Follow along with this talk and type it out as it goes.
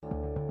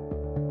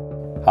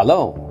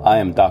Hello, I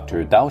am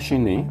Dr.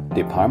 Daoxin Li,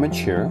 Department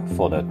Chair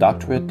for the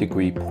Doctorate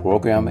Degree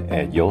Program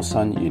at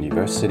Yosan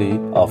University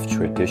of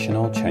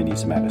Traditional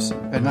Chinese Medicine.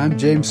 And I'm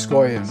James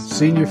Scoyan,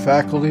 Senior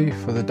Faculty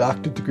for the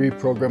Doctorate Degree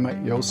Program at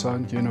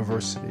Yosan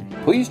University.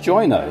 Please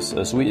join us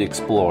as we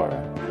explore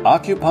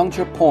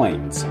acupuncture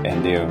points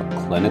and their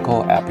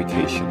clinical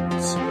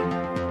applications.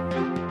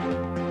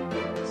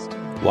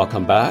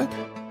 Welcome back.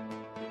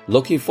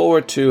 Looking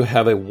forward to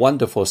have a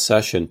wonderful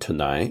session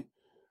tonight.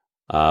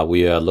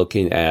 We are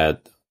looking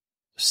at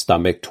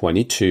stomach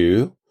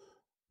 22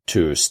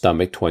 to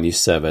stomach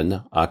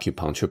 27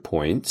 acupuncture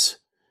points.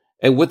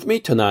 And with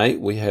me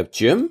tonight, we have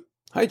Jim.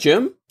 Hi,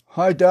 Jim.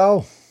 Hi,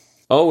 Dao.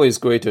 Always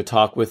great to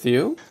talk with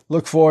you.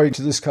 Look forward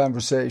to this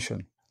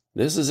conversation.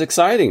 This is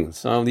exciting.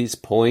 Some of these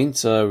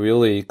points are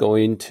really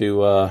going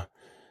to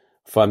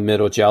from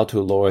middle jiao to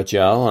lower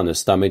jiao on the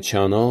stomach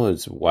channel.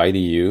 It's widely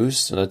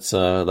used. Let's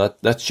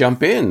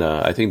jump in.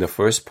 I think the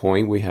first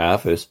point we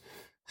have is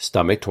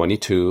stomach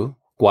 22,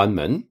 关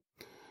门.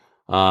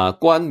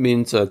 关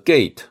means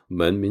gate.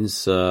 门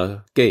means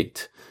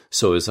gate.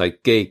 So it's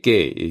like gate.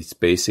 It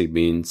basically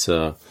means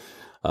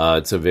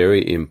it's a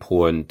very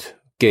important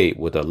gate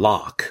with a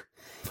lock.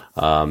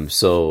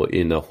 So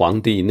in the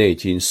黄帝内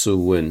经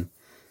素问,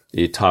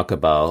 it talk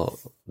about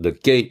the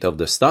gate of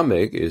the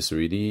stomach is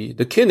really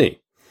the kidney.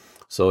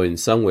 So in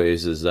some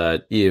ways is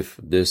that if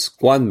this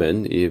关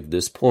门, if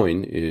this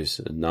point is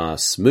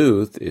not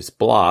smooth, it's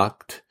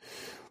blocked,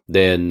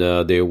 then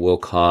they will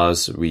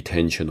cause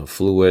retention of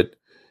fluid,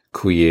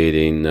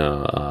 creating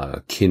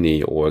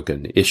kidney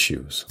organ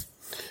issues.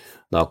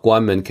 Now,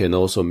 关门 can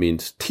also mean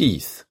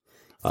teeth,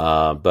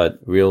 but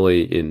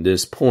really in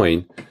this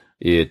point,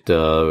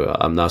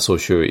 I'm not so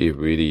sure it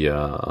really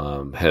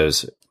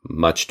has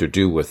much to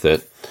do with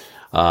it.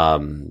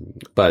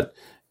 But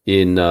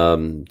in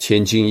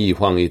千经易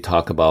方, you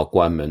talk about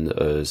关门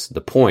as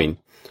the point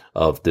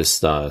of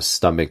this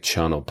stomach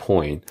channel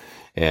point.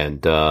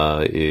 And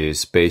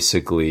is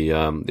basically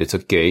it's a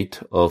gate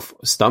of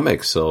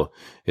stomach, so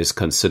it's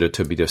considered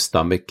to be the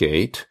stomach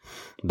gate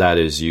that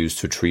is used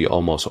to treat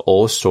almost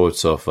all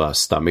sorts of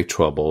stomach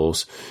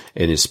troubles,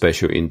 and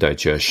especially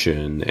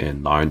indigestion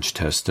and large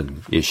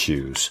intestine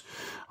issues.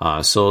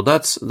 So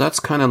that's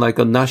kind of like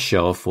a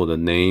nutshell for the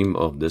name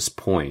of this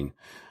point.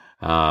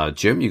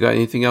 Jim, you got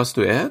anything else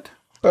to add?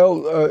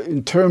 Well,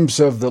 in terms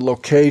of the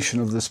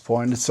location of this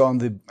point, it's on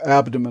the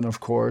abdomen,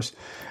 of course,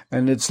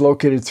 and it's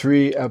located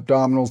 3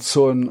 abdominal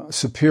zone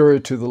superior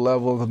to the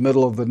level of the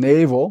middle of the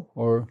navel,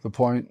 or the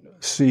point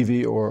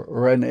CV or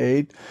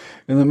REN8,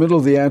 in the middle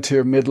of the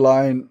anterior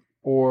midline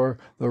or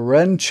the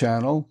REN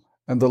channel,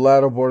 and the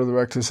lateral border of the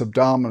rectus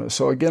abdominis.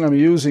 So again, I'm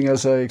using,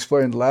 as I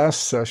explained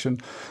last session,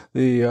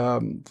 the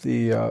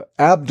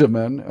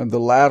abdomen and the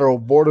lateral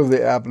border of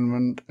the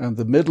abdomen and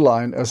the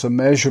midline as a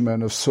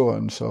measurement of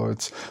Sun. So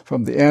it's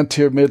from the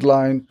anterior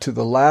midline to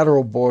the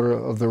lateral border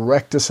of the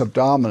rectus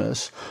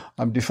abdominis.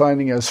 I'm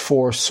defining as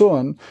 4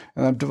 Sun,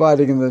 and I'm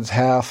dividing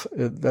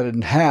that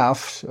in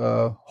half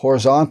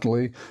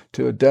horizontally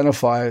to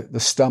identify the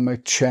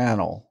stomach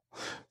channel.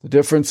 The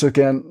difference,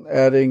 again,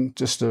 adding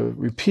just to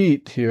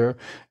repeat here,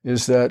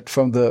 is that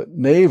from the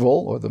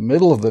navel, or the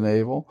middle of the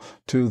navel,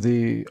 to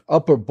the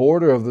upper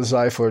border of the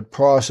xiphoid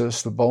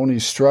process, the bony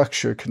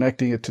structure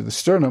connecting it to the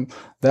sternum,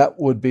 that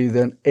would be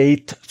then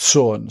 8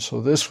 Tsun.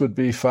 So this would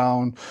be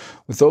found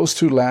with those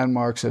 2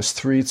 landmarks as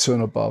 3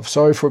 Tsun above.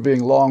 Sorry for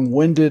being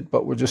long-winded,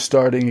 but we're just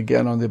starting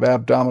again on the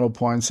abdominal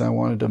points. I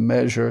wanted to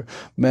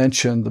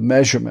mention the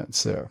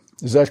measurements there.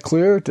 Is that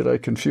clear? Did I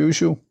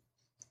confuse you?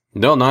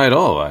 No, not at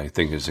all. I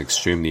think it's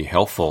extremely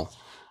helpful.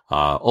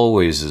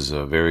 Always is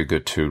very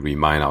good to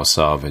remind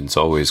ourselves, and it's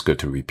always good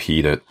to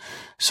repeat it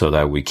so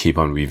that we keep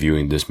on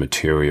reviewing this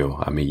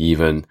material. I mean,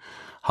 even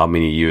how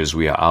many years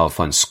we are out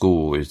from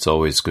school, it's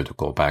always good to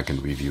go back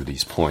and review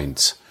these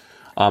points.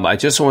 I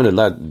just want to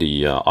let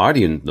the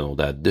audience know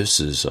that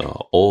this is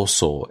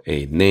also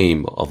a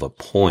name of a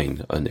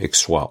point, an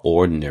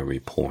extraordinary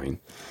point.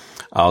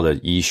 Out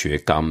of 医学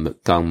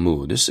纲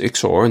目, this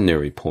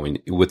extraordinary point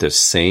with the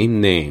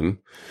same name,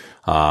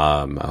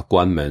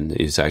 关门,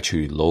 is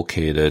actually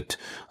located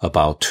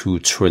about 2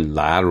 Tsun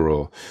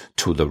lateral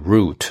to the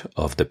root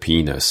of the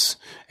penis,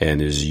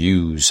 and is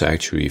used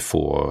actually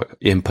for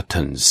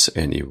impotence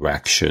and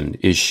erection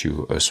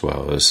issue, as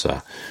well as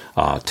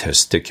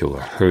testicular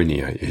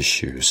hernia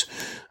issues.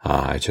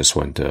 I just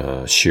want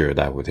to share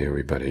that with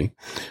everybody.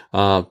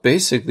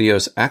 Basically,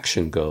 as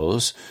action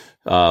goes,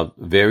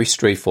 very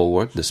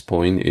straightforward. This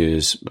point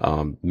is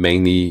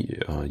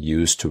mainly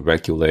used to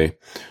regulate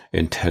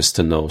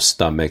intestinal,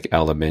 stomach,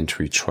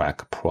 alimentary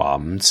tract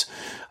problems.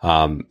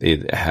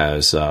 It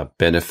has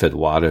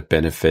water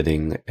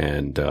benefiting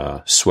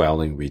and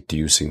swelling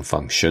reducing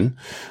function.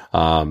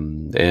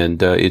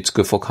 And it's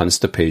good for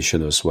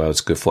constipation as well.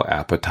 It's good for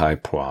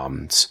appetite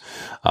problems.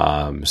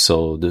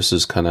 So this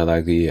is kind of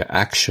like the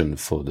action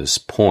for this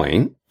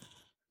point.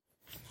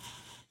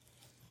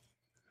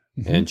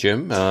 And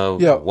Jim,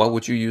 what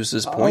would you use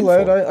this point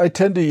for? I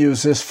tend to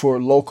use this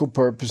for local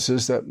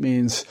purposes. That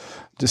means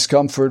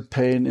discomfort,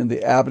 pain in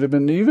the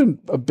abdomen, even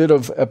a bit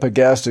of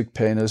epigastric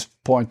pain as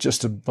point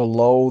just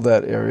below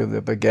that area of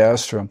the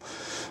epigastrum.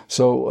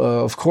 So,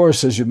 of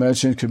course, as you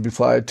mentioned, it can be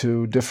applied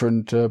to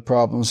different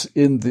problems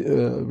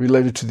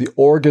related to the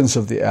organs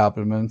of the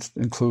abdomen,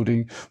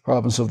 including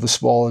problems of the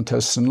small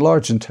intestine,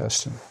 large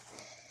intestine.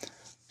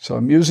 So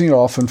I'm using it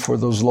often for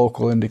those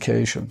local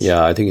indications.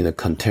 Yeah, I think in the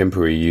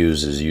contemporary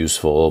use is used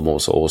for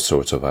almost all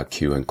sorts of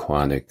acute and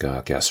chronic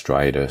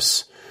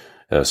gastritis,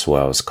 as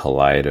well as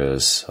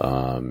colitis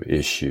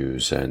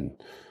issues. And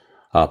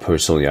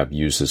personally, I've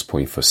used this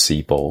point for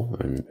SIBO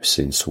and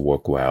seems to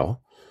work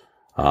well.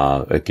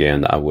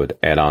 Again, I would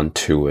add on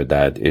to it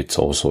that it's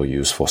also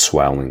used for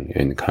swelling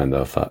and kind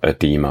of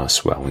edema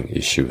swelling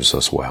issues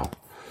as well.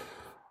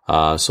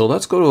 So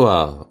let's go to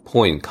a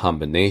point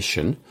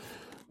combination.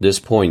 This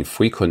point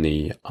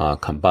frequently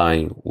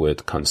combined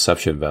with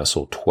conception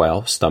vessel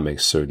 12, stomach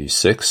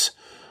 36,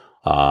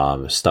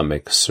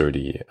 stomach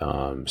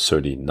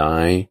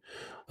 39,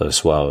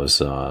 as well as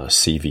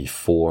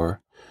CV4,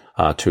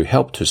 to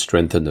help to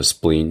strengthen the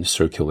spleen,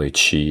 circulate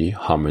qi,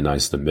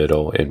 harmonize the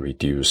middle, and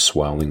reduce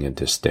swelling and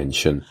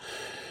distension.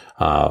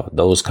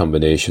 Those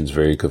combinations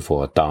very good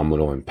for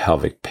abdominal and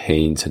pelvic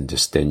pains and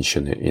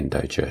distension and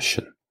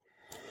indigestion.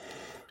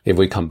 If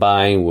we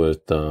combine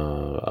with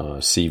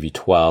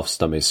CV12,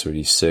 stomach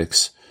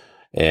 36,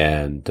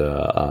 and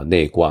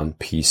Neiguan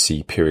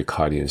PC,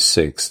 pericardium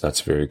 6,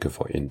 that's very good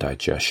for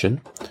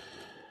indigestion.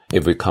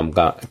 If we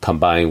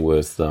combine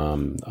with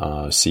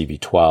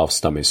CV12,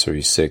 stomach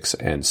 36,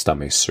 and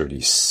stomach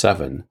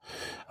 37,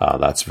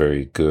 that's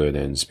very good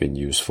and it's been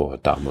used for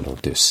abdominal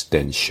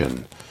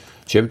distension.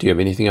 Jim, do you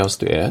have anything else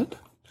to add?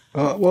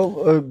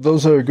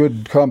 Those are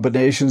good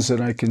combinations,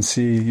 and I can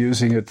see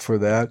using it for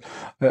that.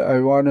 I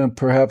want to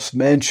perhaps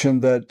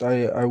mention that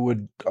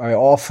I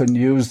often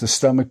use the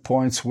stomach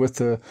points with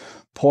the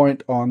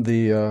point on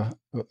the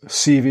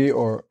CV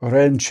or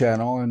REN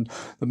channel, and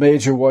the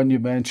major one you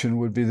mentioned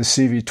would be the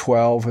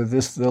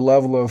CV12. The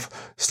level of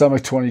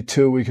stomach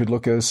 22 we could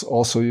look at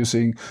also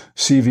using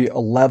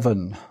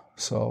CV11.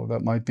 So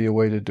that might be a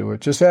way to do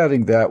it. Just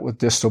adding that with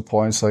distal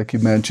points, like you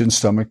mentioned,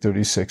 stomach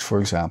 36, for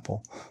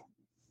example.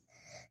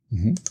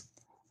 Mm-hmm.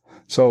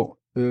 So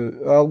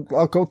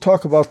I'll go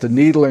talk about the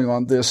needling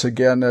on this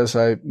again. As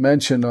I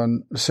mentioned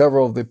on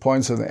several of the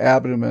points of the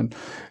abdomen,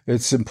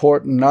 it's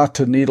important not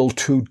to needle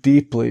too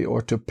deeply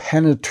or to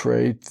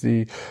penetrate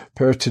the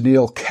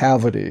peritoneal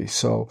cavity.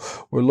 So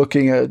we're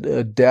looking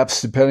at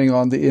depths depending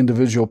on the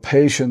individual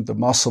patient, the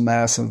muscle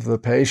mass of the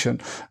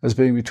patient, as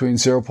being between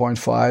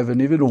 0.5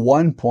 and even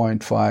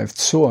 1.5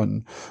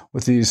 tsun,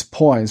 with these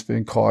points,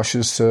 being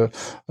cautious to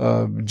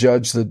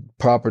judge the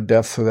proper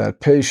depth for that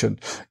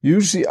patient.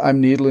 Usually I'm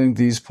needling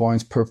these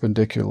points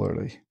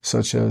perpendicularly,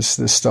 such as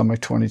this stomach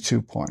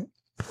 22 point.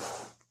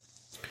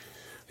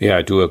 Yeah,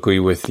 I do agree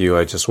with you.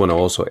 I just want to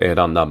also add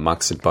on that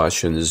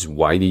moxibustion is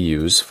widely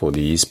used for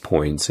these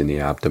points in the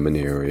abdomen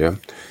area,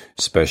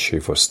 especially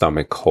for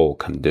stomach hole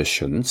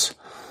conditions.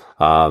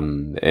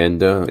 And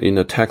in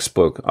the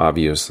textbook,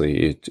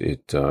 obviously,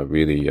 it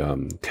really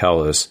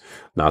tells us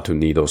not to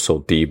needle so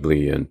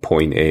deeply, and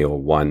point A or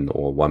 1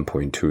 or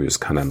 1.2 is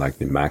kind of like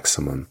the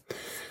maximum.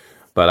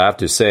 But I have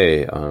to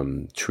say,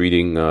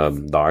 treating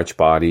large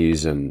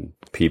bodies and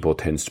people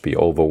tends to be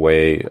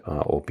overweight,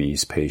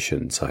 obese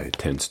patients, I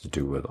tends to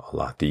do it a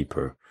lot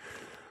deeper.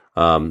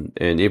 And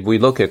if we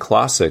look at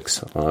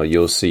classics,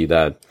 you'll see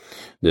that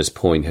this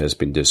point has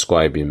been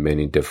described in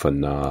many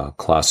different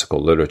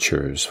classical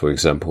literatures. For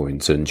example, in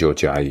Zhenjiu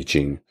Jiayi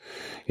Jing,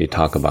 you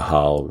talk about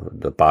how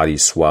the body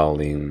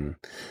swelling,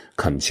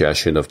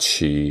 congestion of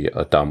qi,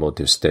 abdominal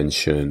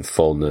distension,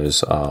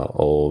 fullness are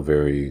all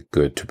very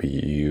good to be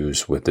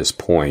used with this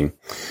point.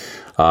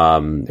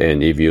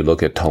 And if you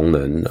look at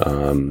Tonglen,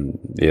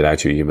 it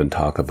actually even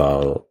talk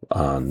about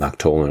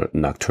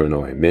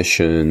nocturnal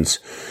emissions.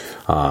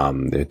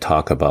 It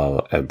talk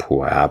about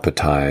poor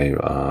appetite,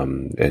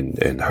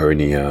 and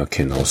hernia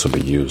can also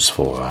be used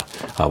for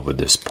with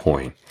this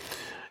point.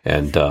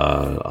 And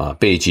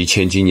北极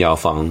千金药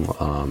方,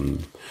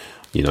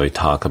 you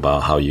talk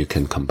about how you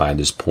can combine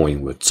this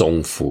point with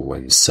zongfu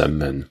and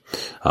senmen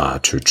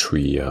to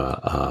treat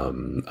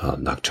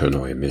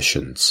nocturnal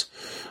emissions.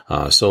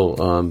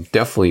 So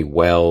definitely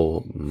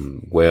well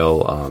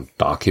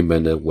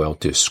documented, well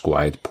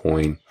described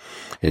point.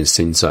 And it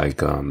seems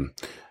like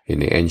in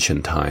the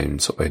ancient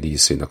times, or at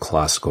least in the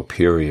classical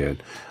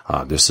period,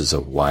 this is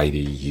a widely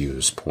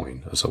used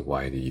point.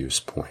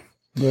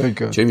 Very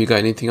good. Jim, you got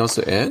anything else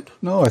to add?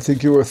 No, I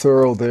think you were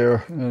thorough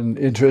there, and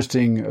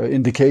interesting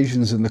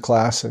indications in the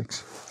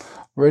classics.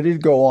 Ready to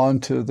go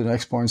on to the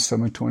next point,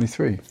 stomach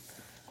 23.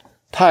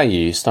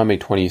 Tai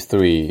stomach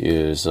 23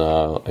 is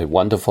a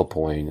wonderful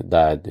point.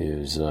 That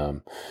is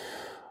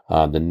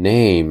the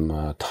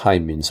name Tai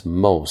means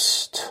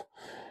most,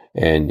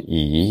 and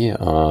Yi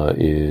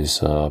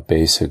is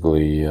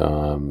basically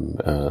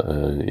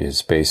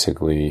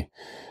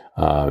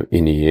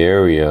in the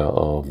area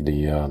of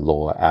the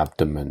lower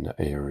abdomen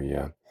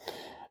area.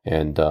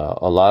 And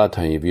a lot of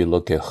time, if you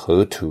look at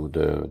Hetu,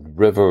 the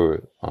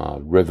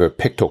river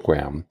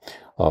pictogram,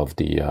 of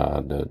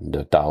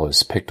the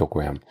Taoist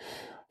pictogram,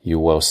 you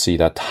will see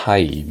that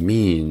Tai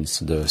means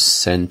the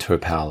center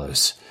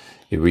palace.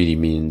 It really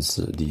means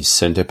the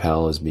center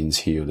palace means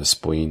here the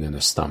spleen and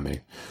the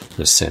stomach,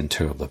 the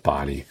center of the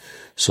body.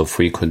 So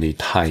frequently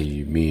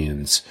Tai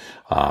means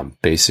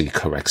basically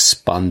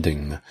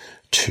corresponding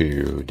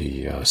to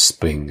the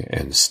spleen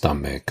and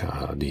stomach,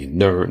 the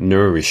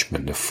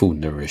nourishment, the food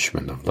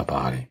nourishment of the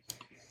body.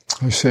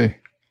 I see.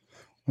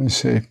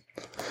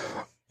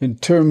 In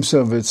terms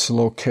of its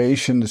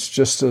location, it's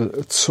just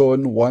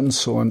one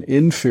zone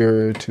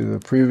inferior to the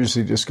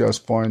previously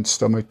discussed point,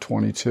 stomach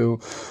 22,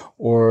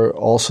 or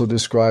also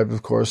described,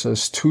 of course,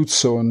 as tooth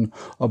zone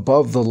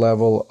above the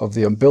level of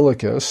the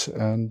umbilicus,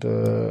 and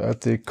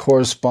at the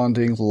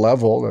corresponding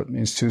level, that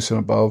means tooth zone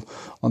above,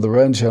 on the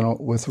Ren channel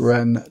with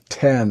Ren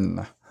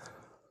 10.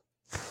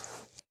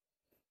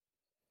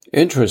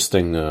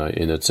 Interesting,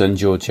 in the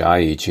Zhenjiu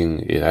Jiayi Jing,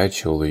 it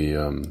actually,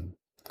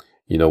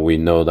 we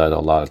know that a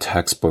lot of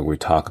textbook we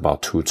talk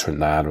about two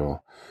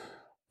lateral,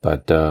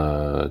 but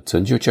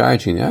Zhenjiu Jiayi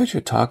Jing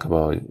actually talk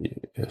about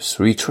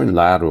three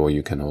lateral.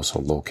 You can also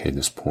locate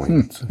this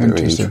point.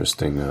 Very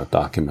interesting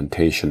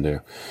documentation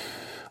there.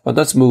 But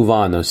let's move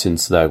on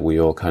since that we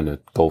all kind of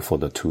go for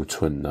the two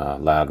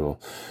lateral.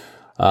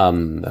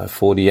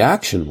 For the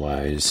action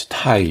wise,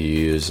 Tai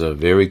is a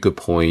very good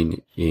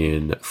point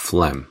in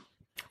phlegm,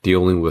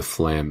 dealing with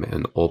phlegm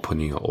and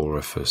opening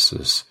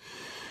orifices.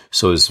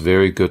 So it's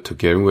very good to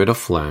get rid of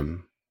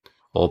phlegm,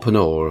 open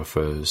the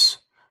orifice,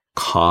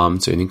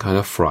 calms any kind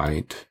of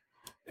fright,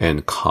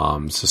 and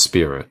calms the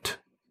spirit.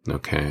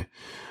 Okay.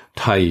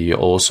 Tai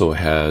also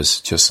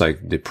has, just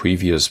like the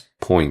previous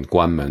point,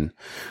 Guanmen,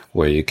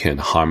 where you can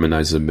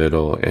harmonize the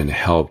middle and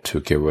help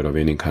to get rid of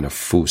any kind of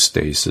food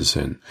stasis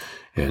and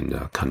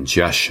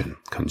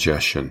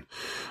congestion.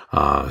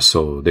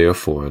 So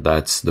therefore,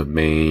 that's the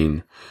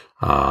main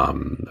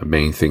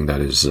thing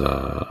that is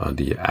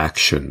the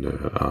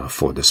action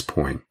for this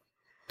point.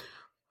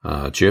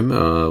 Jim,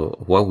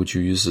 what would you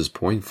use this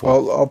point for?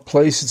 I'll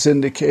place its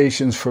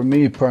indications for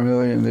me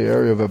primarily in the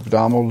area of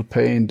abdominal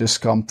pain,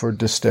 discomfort,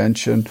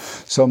 distension,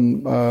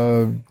 some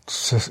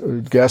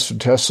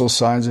gastrointestinal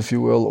signs, if you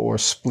will, or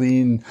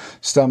spleen,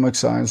 stomach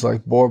signs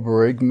like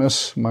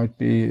borborygmus might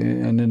be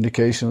an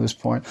indication of this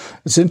point.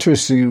 It's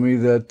interesting to me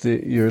that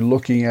you're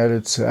looking at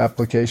its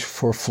application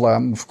for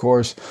phlegm. Of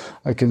course,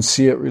 I can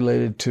see it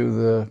related to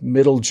the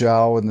middle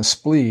jiao and the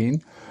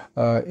spleen.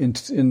 In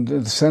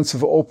the sense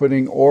of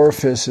opening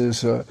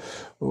orifices, are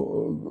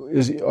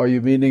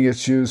you meaning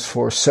it's used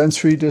for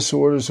sensory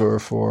disorders or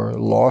for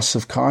loss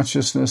of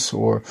consciousness,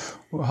 or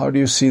how do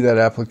you see that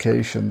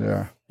application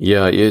there?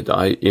 Yeah,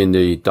 in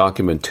the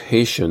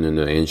documentation in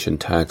the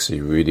ancient texts,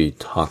 you really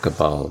talk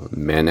about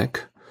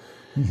manic.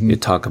 Mm-hmm.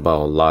 It talk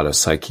about a lot of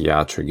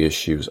psychiatric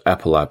issues,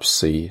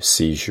 epilepsy,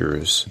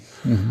 seizures,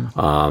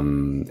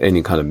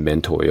 any kind of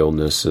mental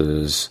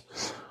illnesses.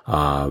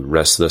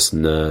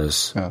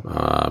 Restlessness,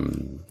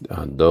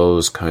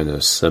 those kind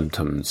of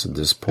symptoms at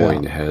this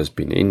point has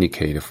been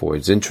indicated for.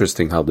 It's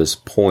interesting how this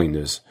point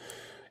is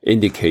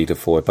indicated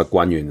for it, but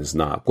Guanmen is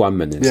not.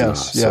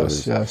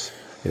 Yes.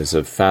 It's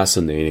a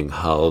fascinating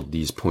how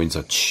these points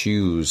are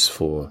choose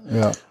for.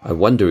 Yeah. I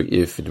wonder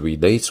if it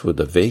relates with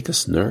the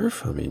vagus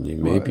nerve. I mean, it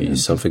may be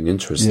something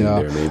interesting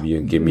there. Maybe you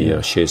can give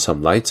me share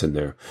some lights in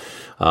there.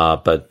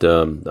 But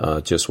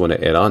just want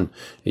to add on,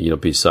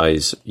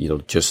 besides,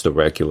 just the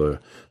regular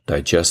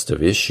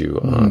digestive issue,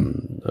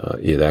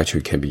 it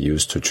actually can be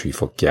used to treat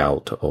for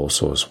gout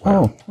also as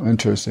well. Oh,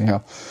 interesting.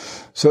 Yeah.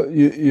 So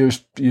you're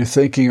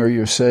thinking, or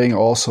you're saying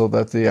also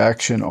that the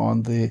action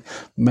on the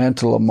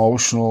mental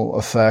emotional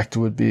effect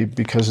would be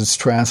because it's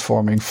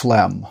transforming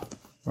phlegm,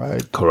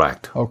 right?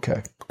 Correct.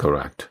 Okay.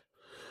 Correct.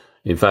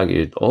 In fact,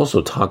 it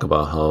also talk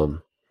about how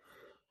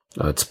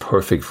it's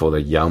perfect for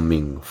the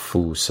Yang-Ming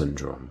Fu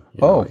syndrome.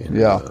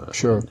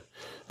 Sure.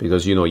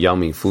 Because,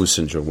 Yang-Ming Fu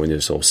syndrome, when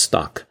it's all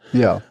stuck,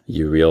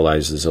 you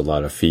realize there's a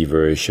lot of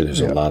feverish, there's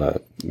a lot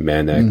of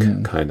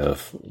manic kind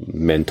of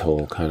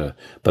mental kind of,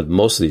 but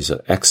most of these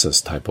are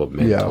excess type of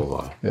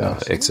mental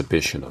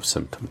exhibition of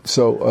symptoms.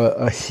 So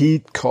a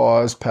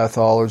heat-caused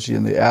pathology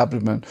in the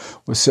abdomen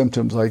with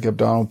symptoms like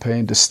abdominal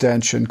pain,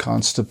 distension,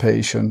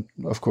 constipation,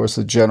 of course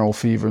the general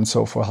fever and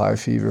so forth, high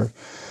fever.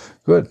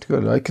 Good.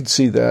 I could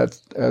see that,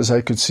 as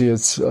I could see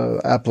its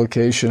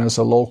application as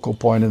a local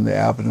point in the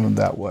abdomen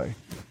that way.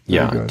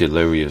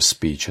 Delirious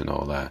speech and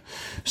all that.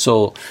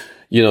 So,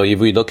 if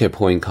we look at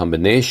point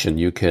combination,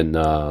 you can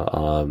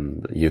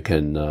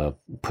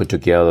put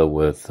together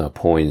with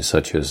points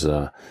such as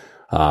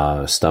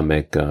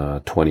stomach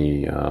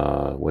 20.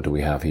 What do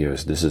we have here?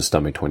 This is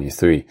stomach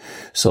 23.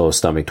 So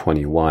stomach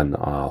 21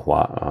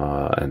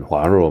 and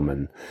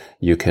Huaromen,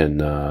 you can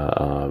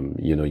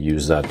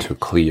use that to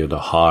clear the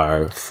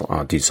heart,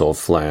 dissolve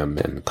phlegm,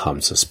 and calm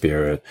the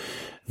spirit.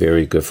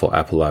 Very good for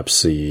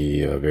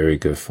epilepsy, very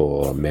good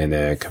for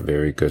manic,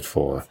 very good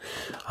for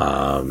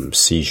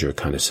seizure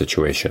kind of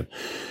situation.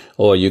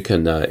 Or you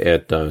can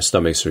add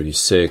stomach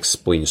 36,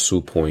 spleen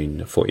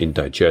supine for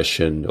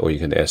indigestion, or you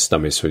can add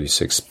stomach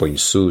 36, spleen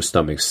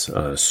stomach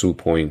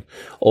supine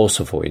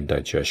also for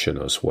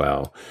indigestion as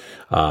well.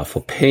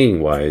 For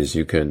pain-wise,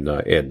 you can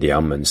add the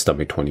almond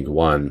stomach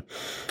 21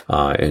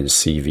 and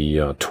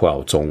CV12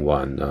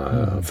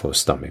 Zhongwan for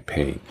stomach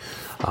pain.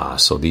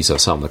 So these are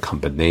some of the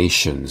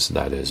combinations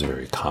that is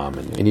very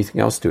common.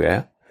 Anything else to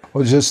add?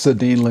 Well, just the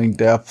needling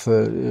depth,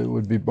 it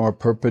would be more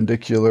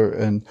perpendicular.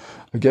 And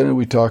again,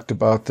 we talked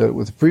about that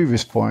with the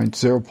previous point,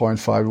 0.5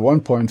 to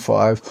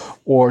 1.5,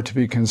 or to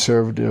be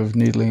conservative,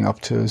 needling up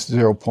to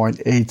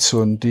 0.8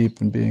 sun deep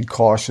and being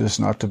cautious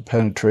not to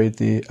penetrate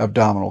the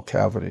abdominal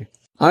cavity.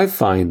 I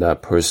find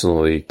that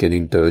personally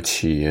getting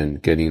dirty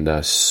and getting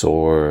that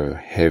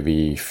sore,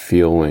 heavy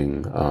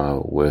feeling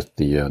with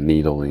the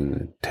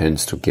needling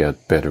tends to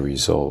get better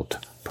result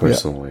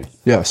personally.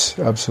 Yeah. Yes,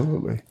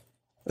 absolutely.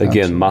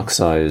 Again,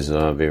 moxa is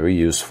very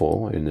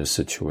useful in this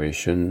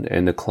situation,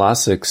 and the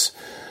classics,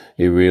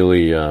 it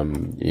really,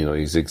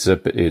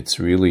 it's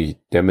really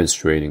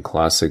demonstrating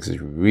classics. It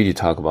really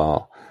talk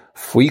about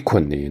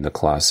frequently in the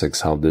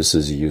classics how this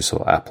is used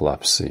for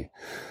epilepsy.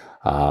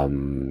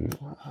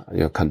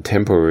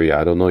 Contemporary,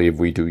 I don't know if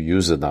we do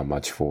use it that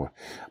much for,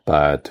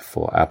 but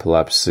for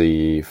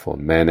epilepsy, for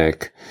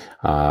manic,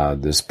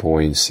 this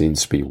point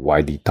seems to be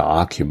widely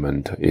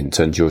documented in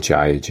针灸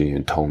加医经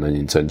and 同人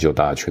in 针灸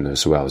大全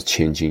as well as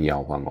千金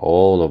药方.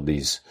 All of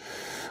these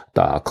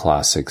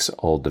classics,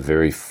 all the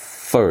very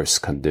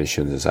first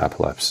condition is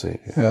epilepsy.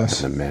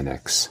 Yes. And the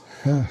manics.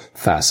 Yeah.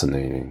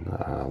 Fascinating.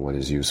 What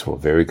is useful.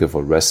 Very good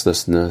for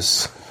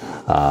restlessness.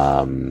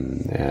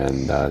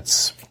 And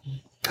that's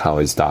how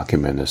it's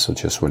documented. So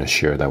just want to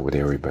share that with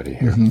everybody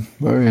here.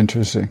 Mm-hmm. Very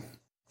interesting.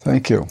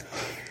 Thank you.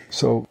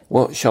 So,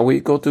 well, shall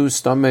we go to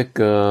stomach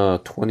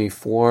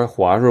 24,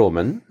 滑肉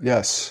门?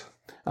 Yes.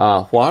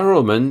 滑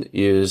肉门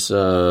is,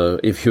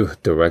 if you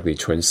directly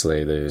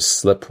translate it, is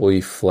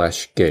slippery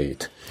flesh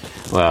gate.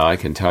 Well, I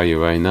can tell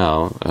you right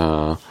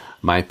now,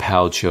 my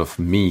pouch of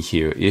me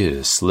here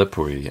is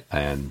slippery,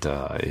 and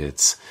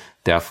it's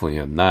definitely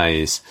a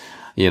nice,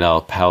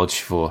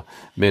 pouch for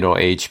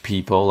middle-aged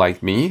people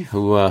like me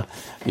who,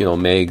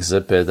 may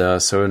exhibit a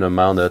certain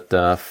amount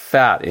of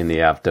fat in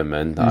the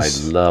abdomen.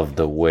 Yes. I love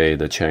the way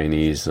the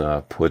Chinese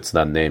puts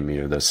that name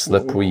here, the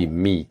slippery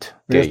meat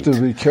gate. You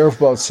have to be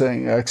careful about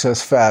saying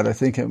excess fat. I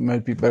think it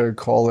might be better to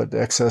call it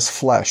excess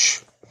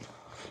flesh.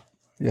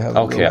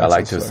 Okay, I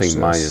like to think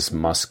mine is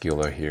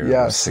muscular here.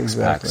 Yes,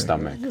 six-pack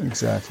stomach.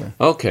 Exactly.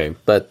 Okay,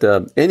 but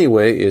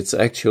anyway, it's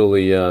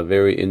actually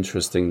very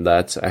interesting.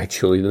 That's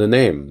actually the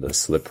name, the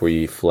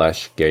slippery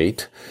flesh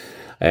gate.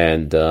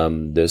 And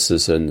this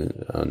is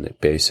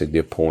basically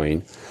a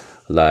point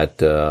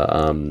that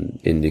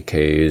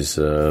indicates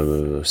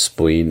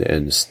spleen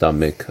and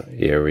stomach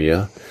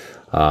area.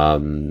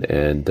 And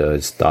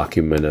it's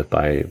documented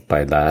by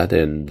that.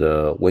 And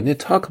when they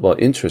talk about,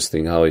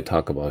 interesting how they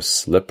talk about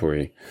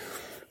slippery,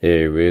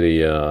 they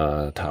really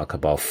talk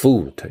about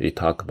food. They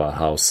talk about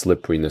how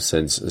slippery in the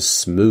sense is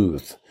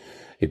smooth.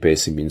 It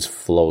basically means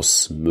flow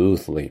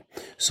smoothly.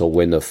 So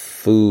when the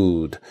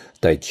food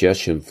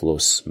digestion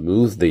flows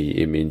smoothly,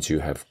 it means you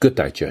have good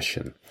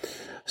digestion.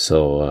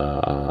 So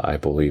I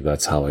believe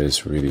that's how it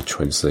is really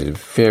translated.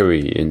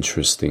 Very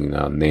interesting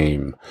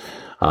name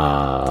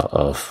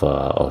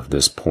of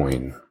this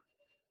point.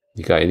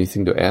 You got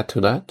anything to add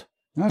to that?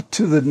 Not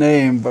to the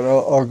name, but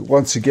I'll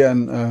once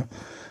again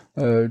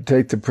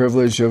take the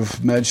privilege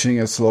of mentioning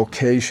its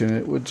location.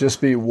 It would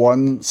just be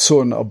one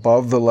sun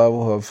above the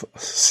level of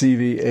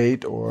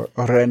CV8 or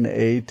REN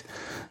 8.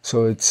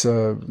 So it's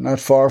not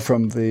far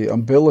from the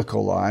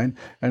umbilical line,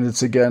 and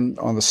it's again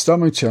on the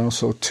stomach channel,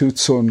 so 2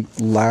 sun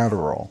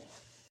lateral.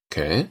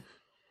 Okay,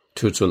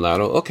 2 sun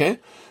lateral. Okay,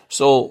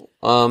 so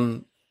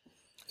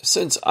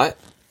since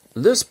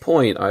this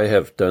point I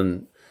have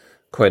done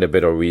quite a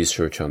bit of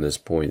research on this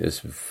point. It's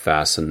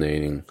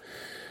fascinating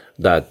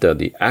that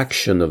the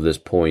action of this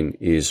point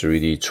is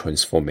really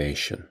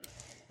transformation.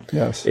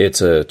 Yes,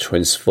 it's a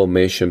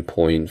transformation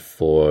point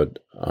for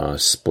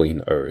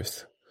spleen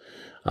earth.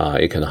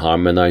 It can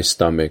harmonize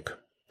stomach,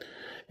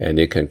 and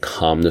it can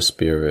calm the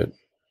spirit,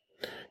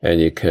 and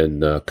it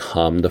can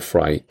calm the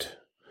fright.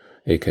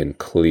 It can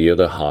clear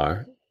the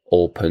heart,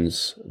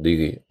 opens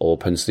the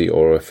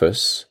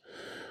orifice,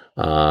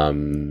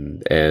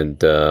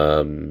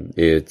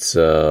 it's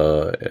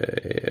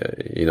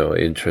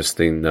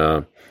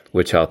interesting.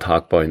 Which I'll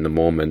talk about in a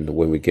moment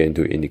when we get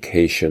into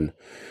indication.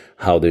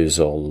 How there's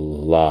a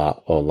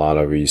lot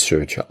of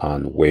research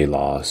on weight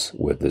loss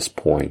with this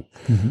point.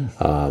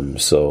 Mm-hmm.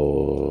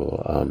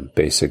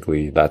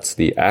 Basically, that's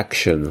the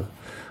action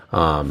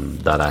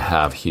that I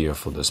have here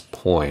for this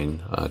point.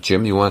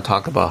 Jim, you want to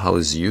talk about how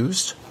it's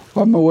used?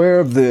 I'm aware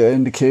of the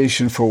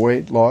indication for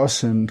weight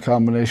loss in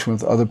combination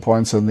with other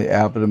points on the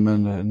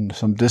abdomen and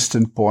some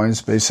distant points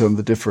based on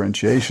the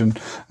differentiation.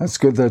 That's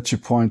good that you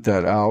point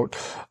that out.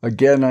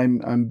 Again,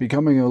 I'm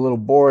becoming a little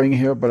boring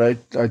here, but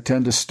I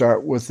tend to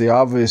start with the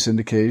obvious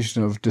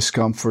indication of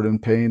discomfort and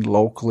pain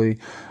locally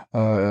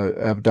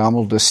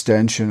abdominal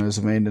distension as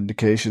the main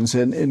indications,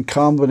 and in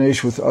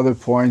combination with other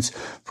points,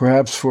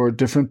 perhaps for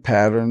different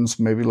patterns,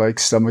 maybe like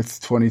stomach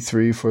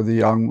 23 for the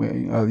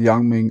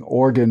Yangming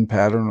organ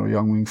pattern or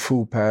Yangming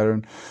Fu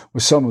pattern,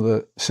 with some of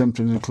the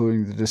symptoms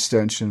including the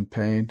distension and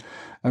pain,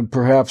 and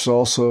perhaps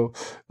also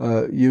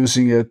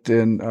using it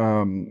in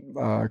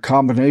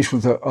combination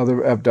with the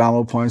other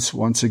abdominal points.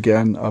 Once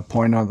again, a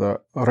point on the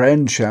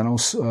Ren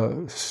channels,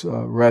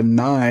 Ren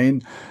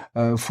 9,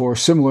 for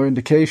similar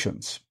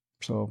indications.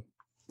 So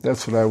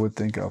that's what I would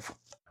think of.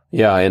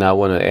 Yeah, and I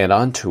want to add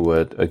on to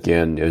it,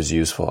 again, is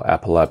used for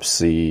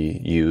epilepsy,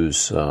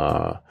 use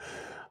for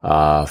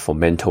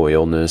mental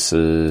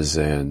illnesses,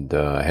 and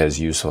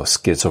has use for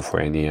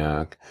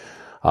schizophrenia,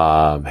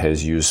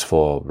 has use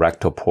for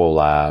rectal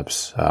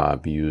prolapse,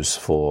 use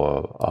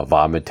for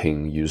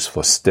vomiting, use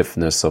for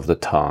stiffness of the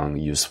tongue,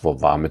 use for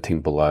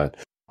vomiting blood.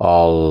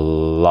 A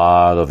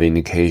lot of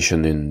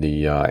indication in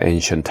the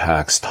ancient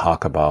texts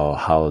talk about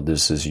how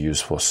this is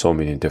used for so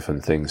many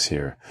different things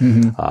here.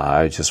 Mm-hmm.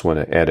 I just want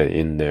to add it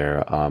in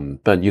there.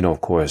 But,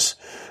 of course,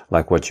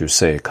 like what you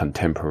say,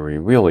 contemporary,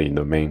 really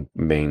the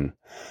main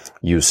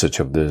usage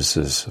of this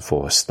is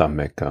for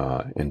stomach,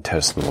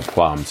 intestinal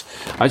problems.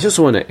 I just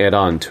want to add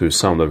on to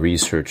some of the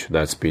research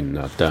that's been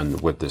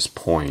done with this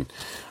point,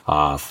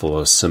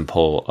 for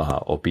simple,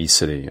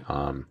 obesity.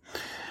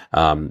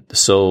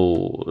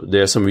 So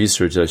there's some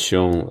research that's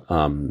shown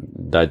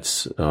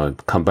that's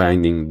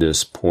combining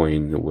this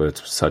point with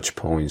such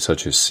points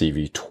such as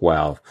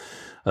CV12,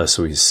 as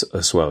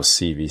well as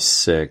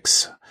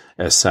CV6,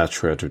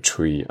 etc., to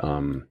treat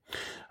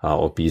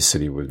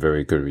obesity with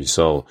very good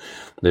result.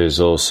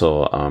 There's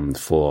also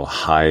for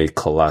high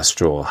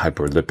cholesterol,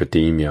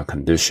 hyperlipidemia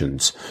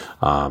conditions,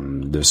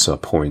 this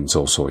point is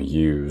also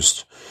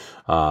used.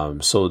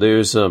 So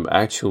there's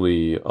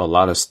actually a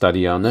lot of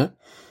study on it.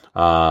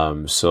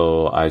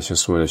 So I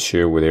just want to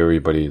share with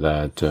everybody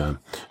that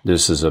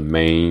this is a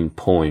main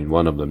point,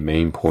 one of the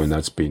main points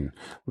that's been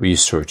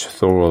researched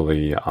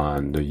thoroughly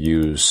on the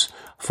use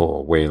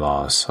for weight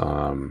loss,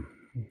 and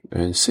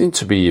it seems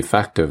to be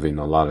effective in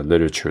a lot of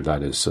literature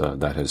that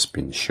has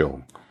been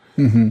shown.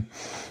 Mm-hmm.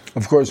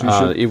 Of course, we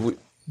should.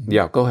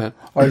 Yeah, go ahead.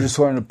 I just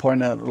wanted to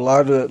point out a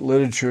lot of that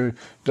literature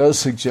does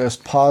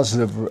suggest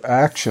positive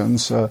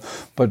actions,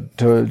 but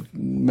to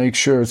make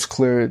sure it's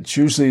clear, it's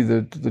usually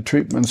the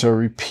treatments are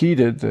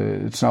repeated.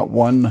 It's not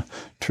one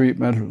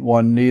treatment,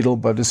 one needle,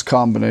 but it's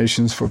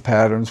combinations for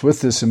patterns with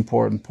this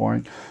important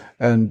point,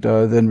 and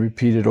then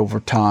repeated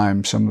over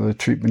time. Some of the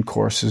treatment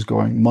courses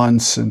going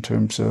months in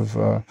terms of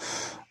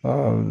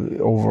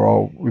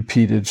overall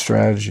repeated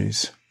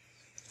strategies.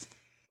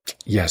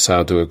 Yes,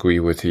 I do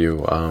agree with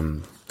you.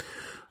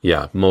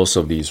 Yeah, most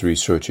of these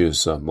research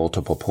is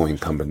multiple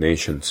point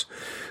combinations.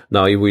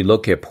 Now, if we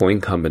look at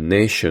point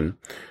combination,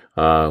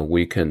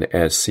 we can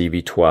add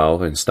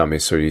CV12 and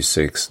stomach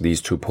 36.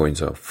 These 2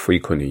 points are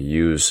frequently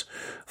used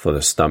for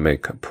the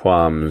stomach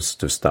problems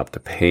to stop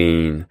the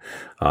pain.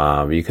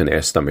 You can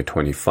add stomach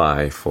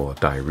 25 for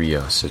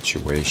diarrhea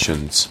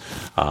situations.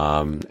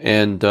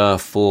 And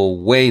for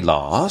weight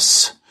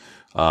loss,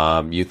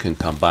 you can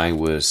combine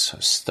with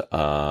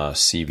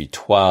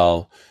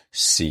CV12,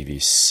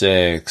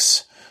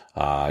 CV6.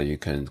 You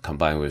can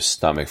combine with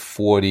stomach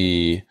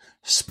 40,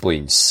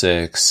 spleen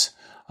 6,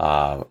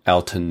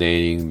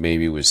 alternating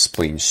maybe with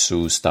spleen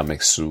Su,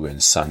 stomach Su, and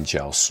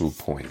Sanjiao Su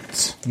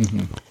points.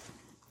 Mm-hmm.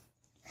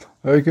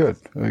 Very good,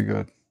 very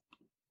good.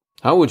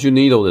 How would you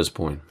needle this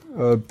point?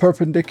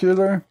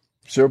 Perpendicular,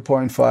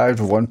 0.5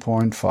 to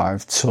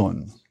 1.5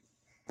 Tsun,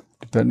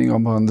 depending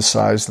upon the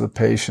size of the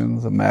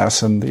patient, the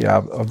mass, and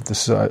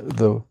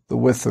the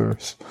width or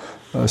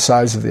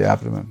size of the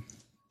abdomen.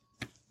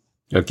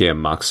 Again,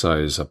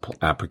 Moxa is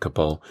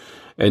applicable.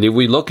 And if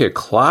we look at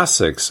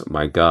classics,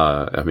 my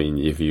God, I mean,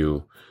 if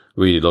you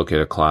really look at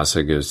a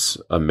classic, it's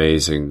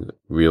amazing.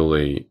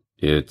 Really,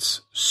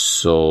 it's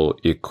so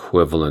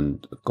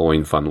equivalent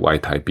going from Wai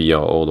Tai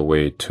Bia all the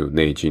way to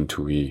Neijing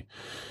Tu Yi.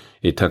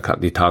 They talk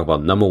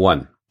about number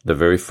one, the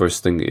very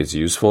first thing it's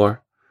used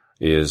for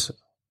is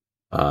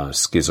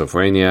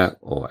schizophrenia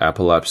or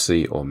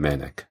epilepsy or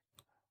manic.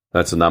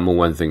 That's the number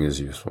one thing it's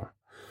used for.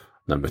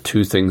 Number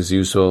two things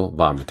used for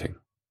vomiting.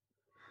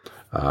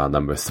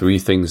 Number three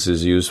things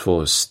is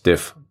useful is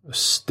stiff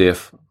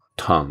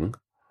tongue,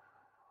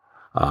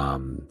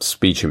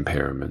 speech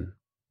impairment,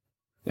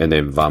 and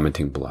then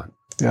vomiting blood.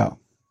 Yeah.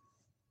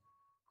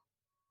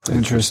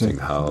 Interesting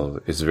how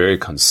it's very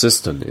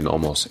consistent in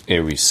almost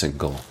every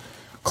single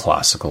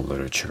classical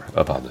literature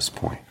about this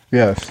point.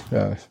 Yes,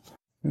 yes.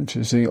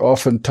 Interesting.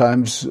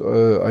 Oftentimes,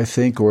 I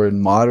think, or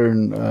in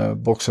modern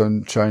books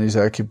on Chinese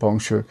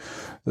acupuncture,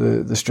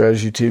 the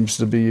strategy seems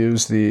to be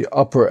used the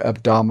upper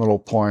abdominal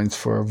points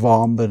for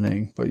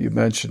vomiting, but you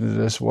mentioned it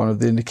as one of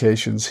the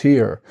indications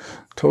here.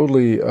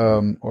 Totally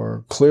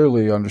or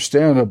clearly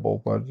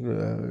understandable, but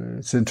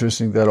it's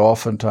interesting that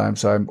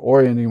oftentimes I'm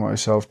orienting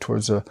myself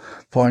towards a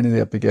point in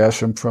the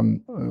epigastrium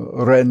from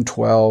Ren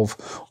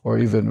 12 or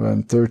even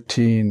Ren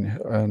 13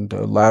 and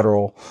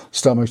lateral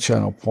stomach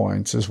channel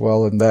points as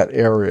well in that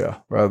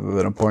area rather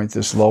than a point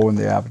this low in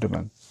the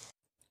abdomen.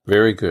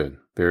 Very good.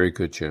 Very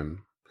good,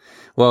 Jim.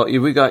 Well, if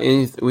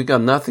we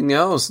got nothing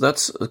else,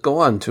 let's go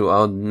on to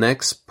our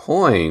next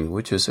point,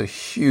 which is a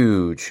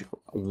huge,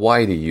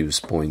 widely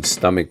used point,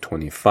 stomach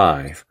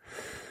 25.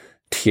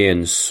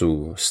 天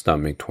枢,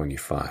 stomach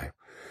 25.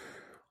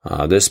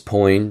 This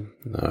point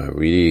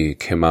really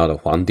came out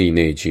of 黄帝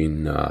内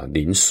经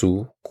Lin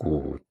Su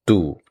Gu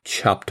Du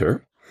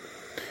chapter.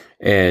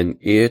 And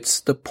it's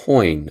the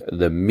point,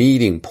 the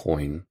meeting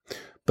point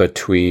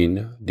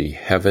between the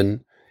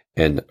heaven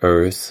and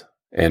earth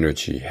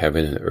energy,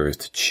 heaven and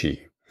earth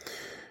qi.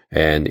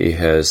 And it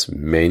has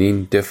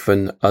many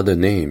different other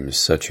names,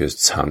 such as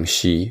长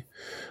溪,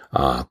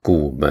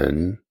 骨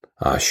门,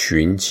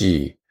 循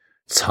迹,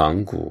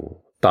 长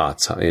骨, 大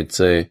肠. It's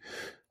a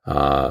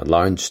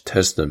large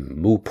intestine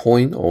moot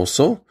point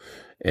also.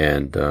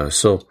 And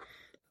so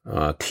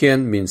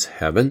天 means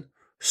heaven,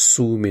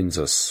 枢 means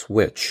a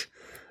switch.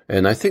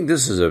 And I think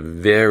this is a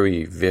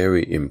very,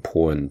 very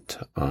important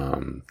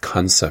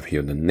concept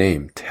here. The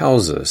name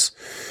tells us,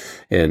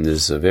 and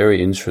it's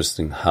very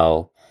interesting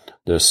how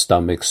the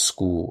stomach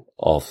school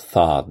of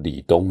thought,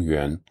 Li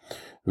Dongyuan,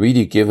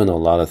 really given a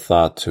lot of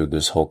thought to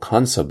this whole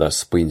concept that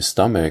spleen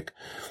stomach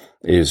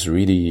is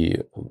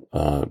really,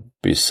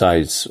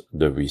 besides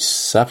the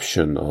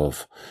reception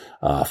of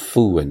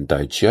food and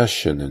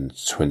digestion and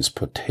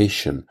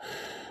transportation,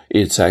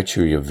 it's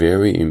actually a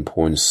very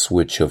important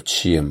switch of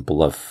qi and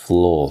blood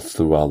flow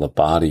throughout the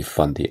body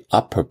from the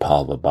upper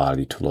part of the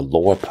body to the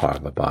lower part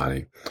of the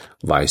body,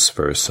 vice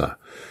versa.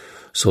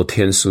 So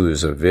天枢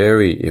is a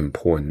very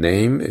important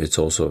name. It's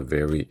also a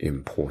very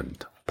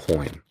important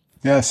point.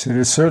 Yes, it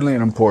is certainly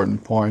an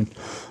important point.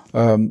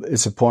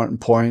 It's an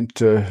important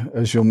point,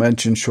 as you'll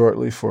mention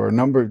shortly, for a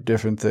number of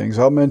different things.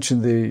 I'll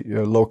mention the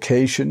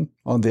location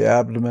on the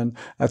abdomen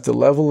at the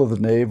level of the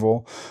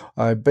navel.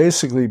 I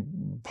basically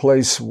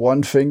place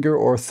one finger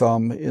or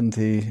thumb in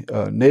the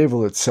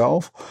navel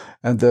itself,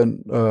 and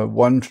then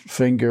one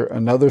finger,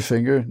 another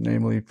finger,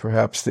 namely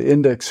perhaps the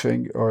index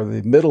finger or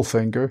the middle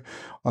finger,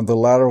 on the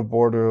lateral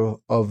border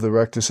of the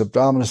rectus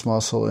abdominis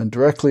muscle, and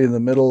directly in the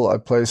middle I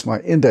place my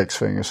index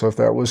finger. So if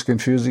that was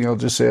confusing, I'll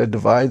just say I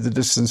divide the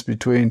distance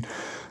between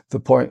the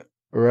point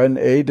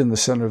N8 in the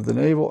center of the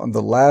navel and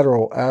the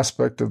lateral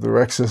aspect of the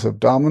rectus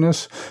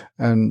abdominis,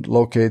 and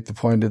locate the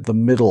point in the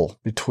middle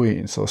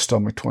between, so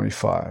stomach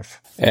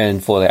 25.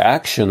 And for the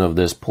action of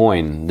this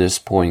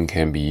point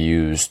can be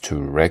used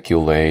to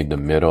regulate the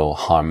middle,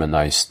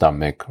 harmonize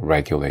stomach,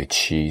 regulate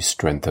qi,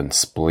 strengthen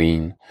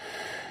spleen.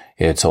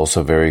 It's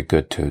also very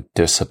good to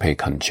dissipate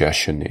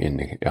congestion in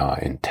the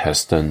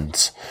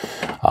intestines,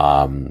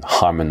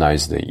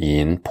 harmonize the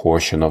yin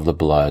portion of the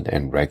blood,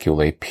 and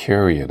regulate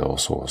period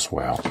also as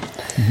well.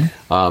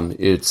 Mm-hmm.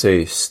 It's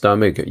a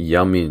stomach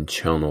yamin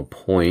channel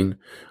point.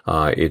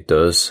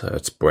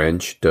 Its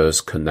branch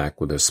does connect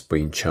with the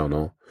spleen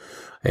channel.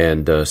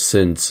 And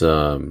since,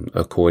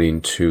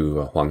 according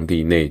to 黄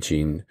帝内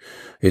经,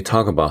 it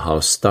talk about how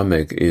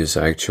stomach is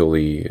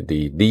actually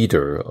the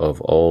leader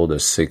of all the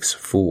 6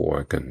 food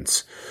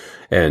organs.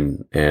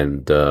 And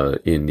in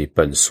the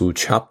本书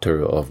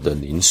chapter of the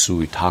Lin Su,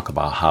 we talk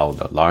about how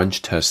the large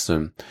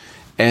intestine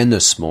and the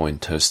small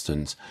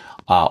intestines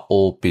are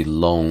all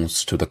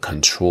belongs to the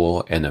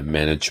control and the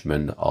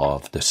management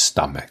of the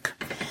stomach.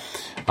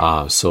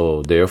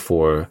 So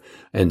therefore,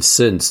 and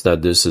since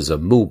that this is a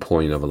moot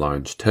point of a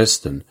large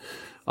intestine,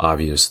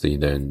 obviously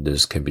then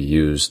this can be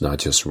used not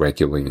just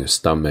regulating the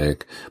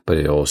stomach, but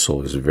it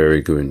also is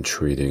very good in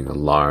treating a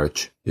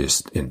large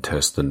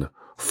intestine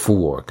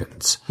food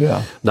organs.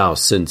 Yeah. Now,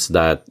 since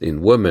that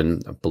in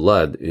women,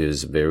 blood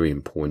is a very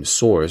important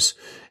source,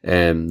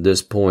 and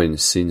this point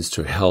seems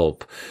to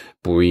help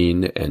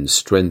bring and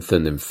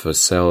strengthen and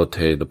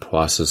facilitate the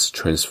process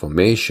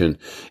transformation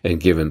and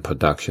given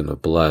production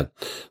of blood.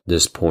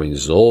 This point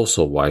is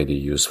also widely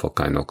used for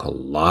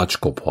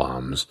gynecological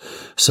problems,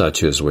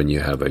 such as when you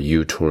have a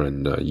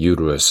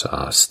uterus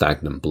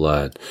stagnant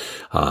blood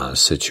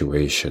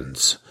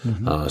situations.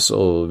 Mm-hmm.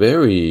 So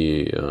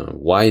very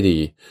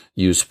widely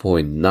used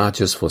point, not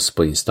just for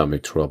spleen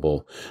stomach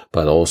trouble,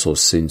 but also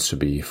seems to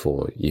be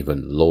for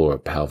even lower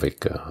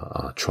pelvic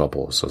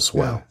troubles as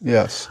well. Yeah.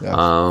 Yes.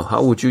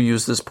 How would you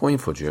use this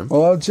point for, Jim?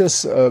 Well, I'll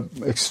just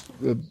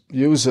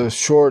use a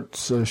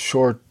short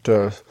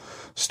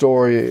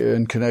story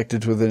and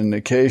connected with an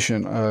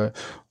indication.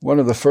 One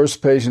of the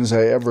first patients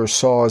I ever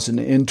saw as an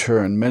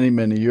intern many,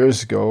 many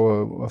years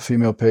ago, a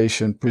female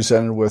patient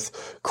presented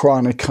with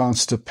chronic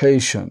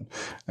constipation,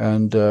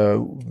 and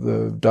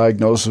the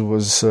diagnosis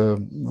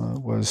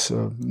was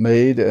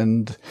made,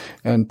 and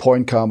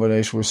point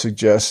combination was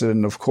suggested,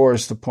 and of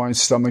course the point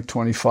stomach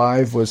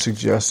 25 was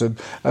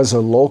suggested as a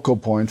local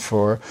point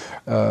for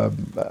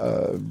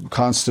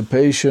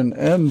constipation,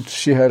 and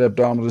she had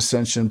abdominal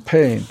distension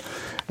pain.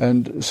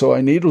 And so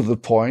I needled the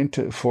point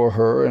for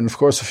her, and of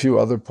course a few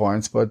other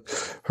points, but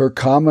her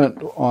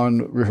comment on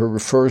her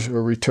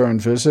return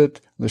visit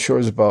the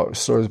story's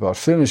about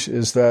finished,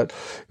 is that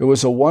it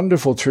was a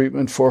wonderful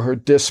treatment for her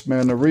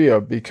dysmenorrhea,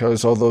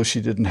 because although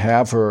she didn't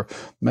have her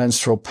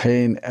menstrual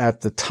pain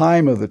at the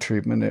time of the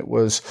treatment, it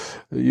was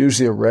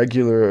usually a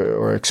regular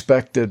or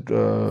expected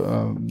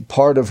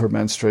part of her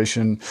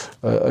menstruation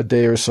a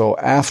day or so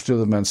after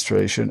the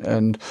menstruation,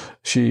 and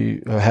she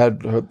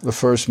had the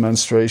first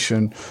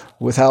menstruation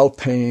without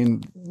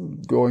pain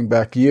going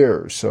back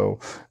years. So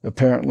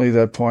apparently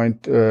that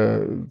point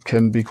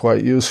can be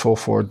quite useful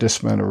for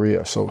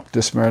dysmenorrhea. So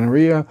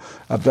dysmenorrhea,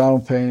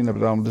 abdominal pain,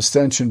 abdominal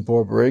distension,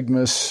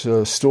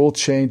 borborygmus, stool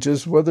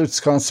changes, whether it's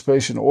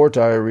constipation or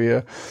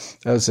diarrhea,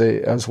 as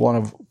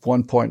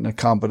one point in a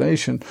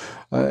combination.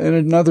 And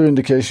another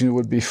indication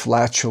would be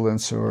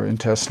flatulence or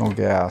intestinal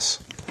gas.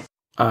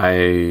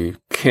 I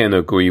can't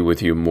agree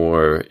with you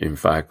more. In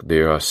fact,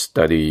 there are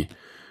studies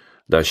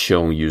that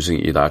shown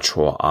using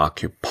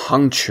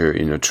electroacupuncture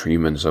in the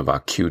treatments of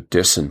acute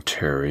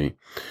dysentery.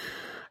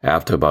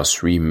 After about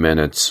 3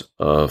 minutes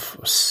of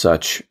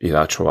such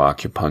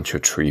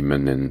electroacupuncture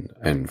treatment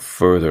and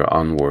further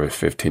onward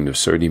 15 to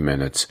 30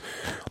 minutes,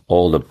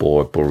 all the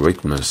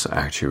borborygmus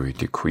actually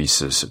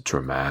decreases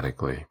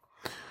dramatically.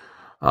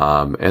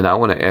 And I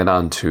want to add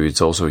on to,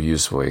 it's also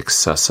used for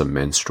excessive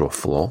menstrual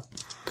flow.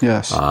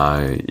 Yes.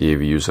 If you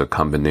use a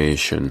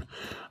combination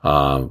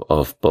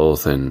of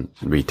both and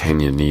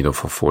retaining the needle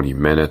for 40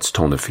 minutes,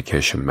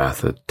 tonification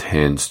method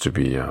tends to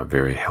be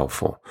very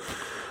helpful.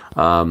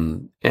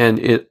 And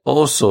it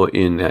also,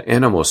 in an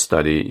animal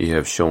study, it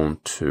have shown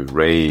to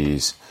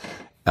raise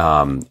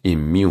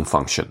immune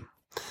function.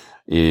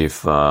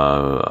 If in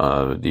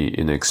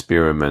an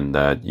experiment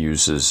that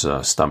uses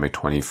stomach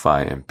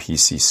 25 and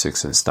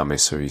PC6 and stomach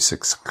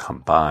 36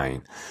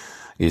 combined,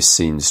 it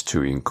seems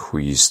to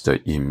increase the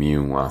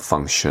immune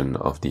function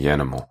of the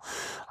animal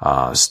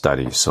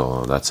study.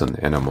 So that's an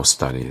animal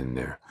study in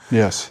there.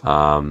 Yes.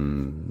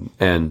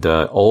 And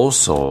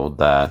also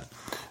that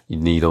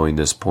needle in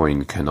this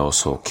point can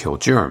also kill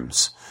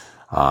germs,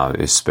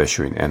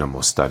 especially in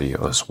animal study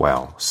as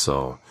well.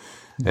 So,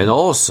 and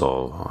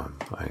also,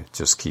 I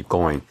just keep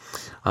going.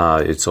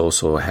 It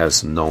also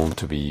has known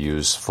to be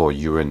used for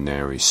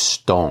urinary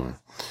stone.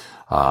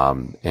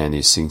 And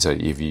it seems that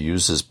if you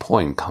use this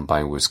point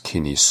combined with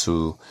kidney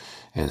su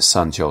and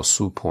sanjiao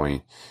su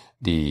point,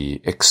 the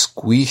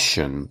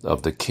excretion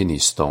of the kidney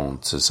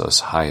stones is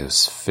as high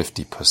as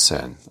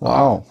 50%.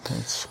 Wow,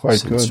 that's quite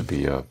seems good. to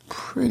be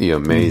pretty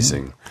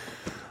amazing.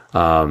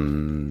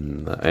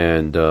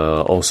 And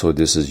also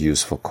this is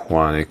used for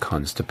chronic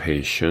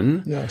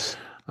constipation. Yes.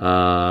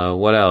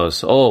 What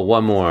else? Oh,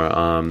 one more.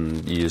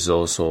 Is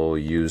also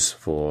used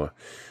for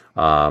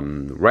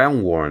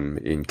roundworm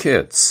in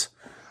kids.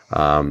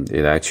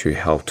 It actually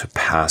helped to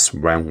pass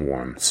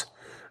roundworms.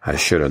 I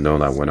should have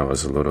known that when I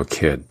was a little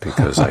kid,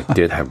 because I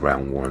did have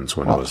roundworms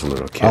when I was a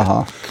little kid.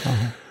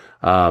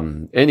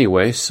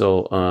 Anyway,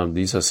 so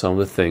these are some of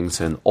the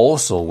things. And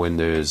also when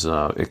there's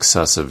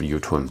excessive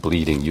uterine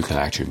bleeding, you can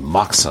actually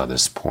moxa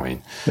this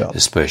point,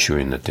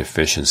 especially in a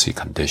deficiency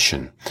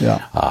condition.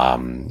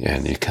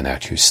 And it can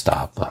actually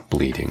stop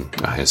bleeding.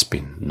 Has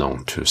been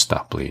known to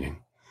stop bleeding.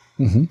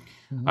 Mm-hmm.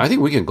 I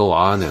think we can go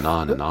on and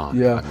on and on.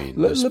 Yeah. I mean,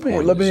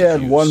 let me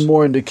add one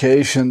more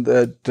indication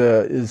that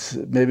is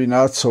maybe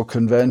not so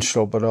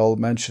conventional, but I'll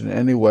mention it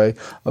anyway.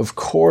 Of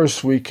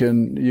course, we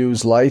can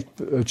use light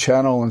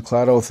channel and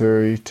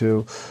cladotherapy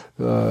to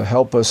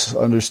help us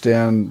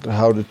understand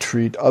how to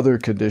treat other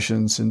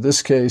conditions. In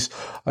this case,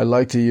 I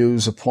like to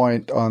use a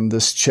point on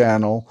this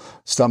channel,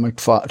 stomach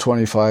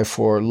 25,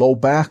 for low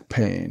back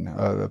pain.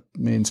 That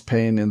means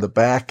pain in the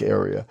back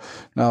area.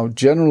 Now,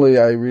 generally,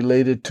 I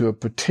relate it to a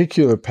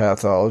particular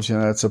pathology,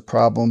 and that's a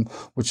problem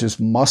which is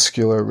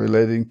muscular,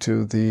 relating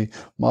to the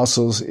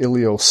muscles,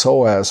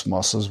 iliopsoas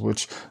muscles,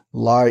 which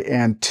lie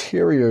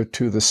anterior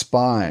to the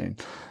spine.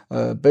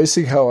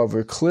 Basically,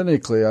 however,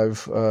 clinically,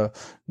 I've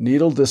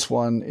needled this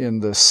one in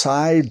the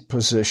side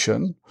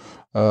position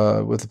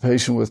with the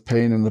patient with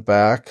pain in the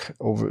back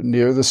over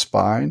near the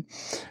spine,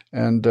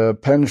 and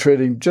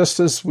penetrating just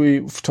as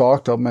we've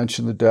talked. I'll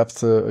mention the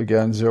depth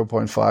again,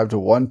 0.5 to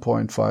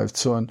 1.5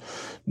 tsun,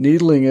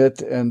 needling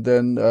it and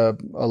then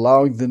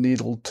allowing the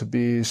needle to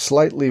be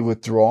slightly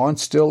withdrawn,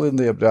 still in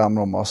the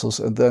abdominal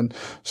muscles, and then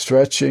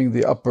stretching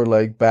the upper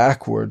leg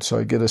backward, so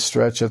I get a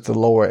stretch at the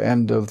lower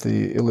end of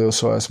the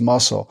iliopsoas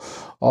muscle,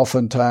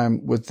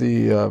 oftentimes with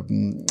the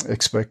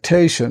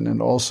expectation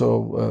and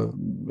also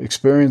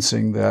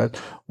experiencing that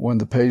when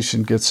the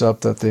patient gets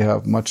up that they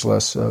have much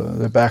less,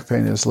 their back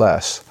pain is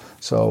less.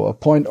 So a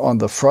point on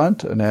the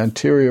front, an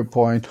anterior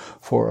point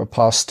for a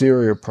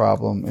posterior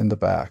problem in the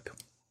back.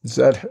 Is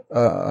that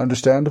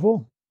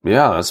understandable?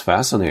 Yeah, that's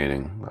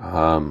fascinating.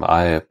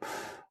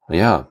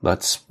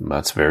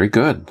 That's very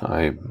good.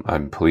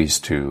 I'm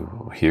pleased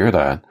to hear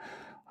that.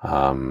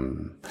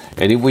 And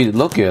if we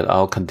look at,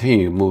 I'll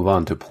continue to move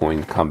on to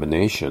point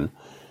combination.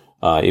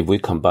 If we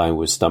combine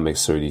with stomach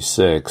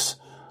 36,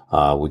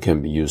 we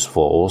can be used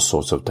for all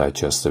sorts of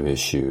digestive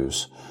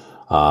issues.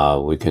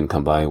 We can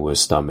combine with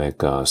stomach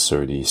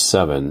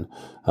 37.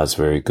 That's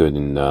very good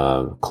in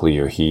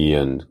clear heat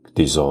and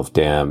dissolve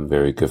damp,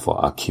 very good for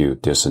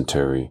acute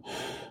dysentery.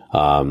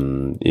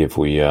 If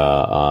we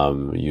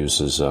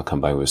uses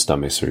combined with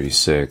stomach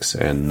 36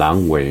 and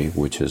Nangwei,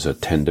 which is a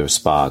tender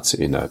spots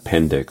in the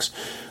appendix,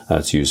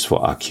 that's used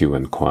for acute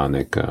and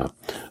chronic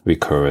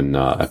recurrent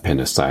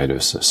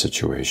appendicitis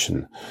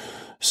situation.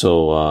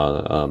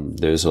 So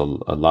there's a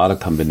lot of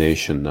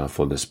combination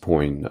for this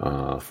point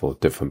for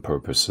different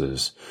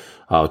purposes.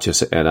 I'll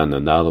just add on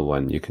another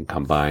one. You can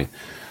combine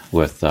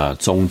with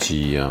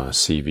Zhongji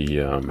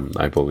CV,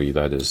 I believe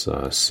that is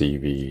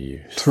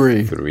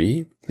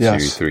CV3.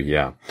 Yes. CV3,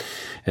 yeah.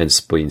 And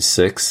spleen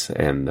 6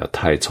 and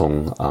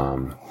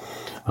Taicong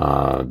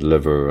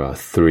liver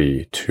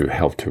 3 to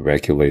help to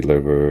regulate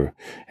liver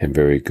and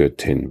very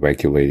good in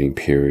regulating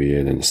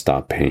period and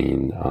stop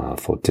pain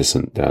for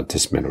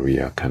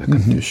dysmenorrhea kind of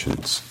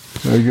conditions.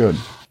 Very good.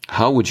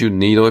 How would you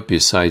needle it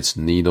besides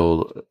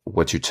needle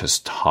what you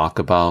just talked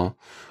about?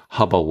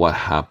 How about what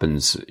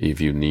happens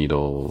if you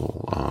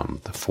needle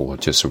for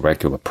just a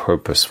regular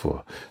purpose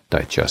for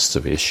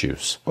digestive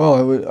issues?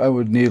 Well, I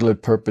would needle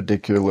it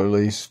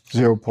perpendicularly,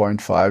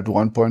 0.5 to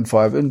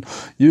 1.5, and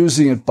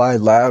using it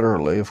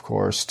bilaterally, of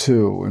course,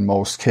 too, in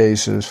most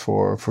cases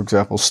for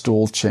example,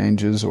 stool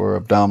changes or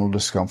abdominal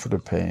discomfort or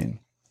pain.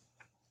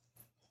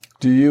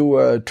 Do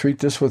you treat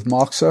this with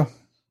moxa?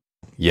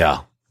 Yeah,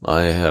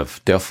 I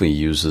have definitely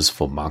used this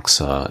for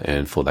moxa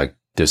and for like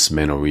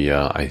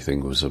dysmenorrhea. I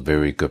think was a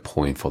very good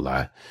point for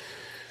that.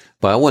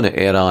 But I want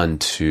to add on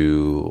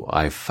to,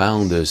 I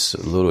found this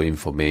little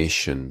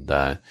information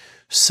that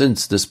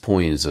since this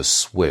point is a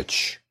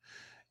switch,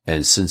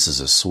 and since it's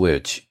a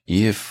switch,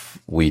 if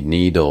we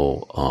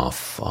needle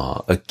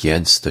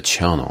against the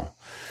channel,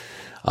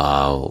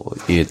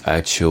 it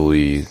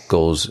actually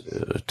goes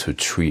to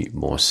treat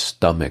more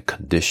stomach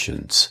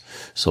conditions.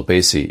 So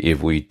basically,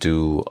 if we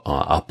do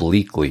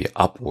obliquely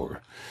upward,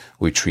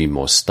 we treat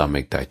more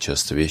stomach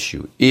digestive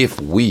issue. If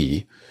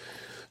we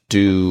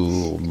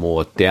do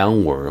more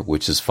downward,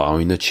 which is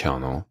following the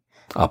channel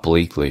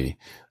obliquely,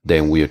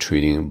 then we are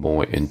treating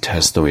more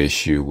intestinal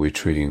issue, we're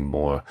treating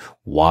more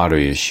water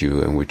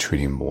issue, and we're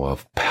treating more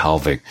of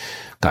pelvic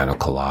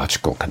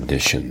gynecological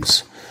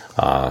conditions.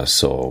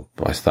 So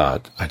I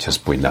thought I'd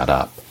just bring that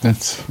up.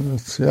 That's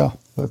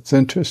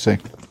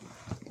interesting.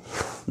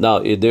 Now,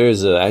 there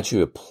is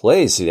actually a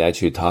place that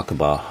actually talk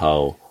about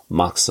how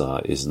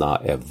moxa is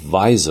not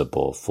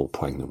advisable for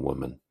pregnant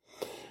women.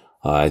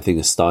 I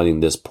think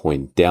starting this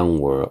point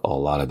downward, a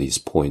lot of these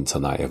points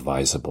are not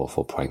advisable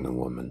for pregnant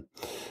women.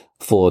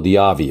 For the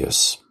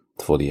obvious.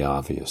 And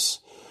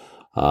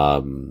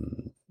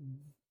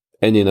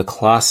in the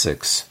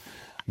classics,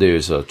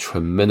 there's a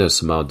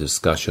tremendous amount of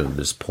discussion on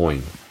this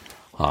point.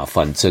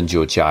 反针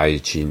灸加一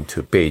经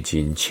to 背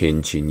经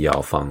千经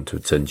药方 to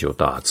针灸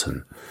大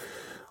成.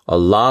 A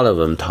lot of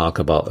them talk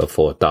about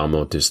for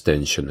abdominal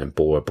distension and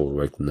bowel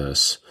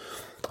weakness.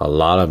 A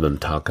lot of them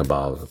talk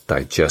about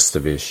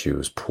digestive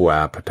issues, poor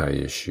appetite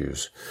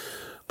issues.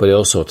 But they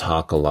also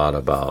talk a lot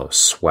about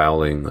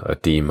swelling,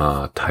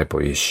 edema type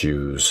of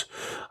issues,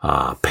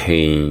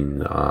 pain,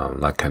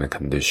 that kind of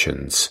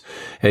conditions.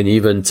 And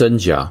even 针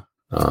灸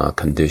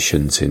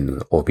conditions in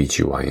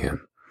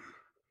OBGYN.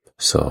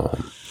 So,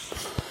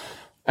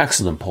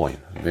 excellent point.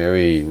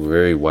 Very,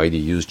 very widely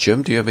used.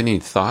 Jim, do you have any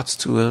thoughts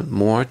to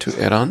more to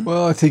add on?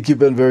 Well, I think you've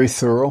been very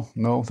thorough.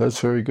 No, that's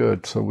very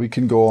good. So we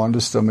can go on to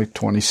stomach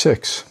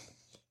 26.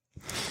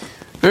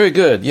 Very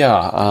good.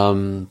 Yeah.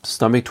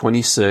 Stomach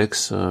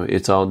 26,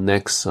 it's our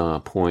next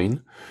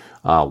point.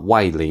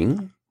 外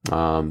陵.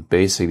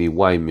 Basically,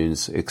 外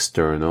means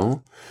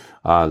external.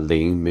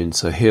 陵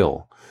means a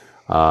hill.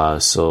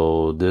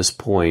 So this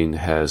point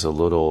has a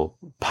little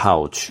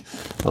pouch,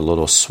 a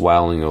little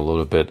swelling, a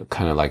little bit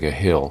kind of like a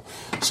hill.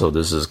 So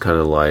this is kind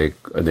of like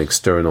an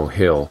external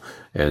hill,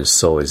 and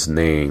so it's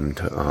named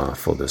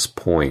for this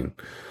point.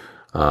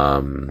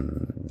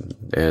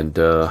 And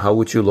how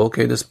would you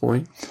locate this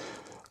point?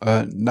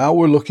 Now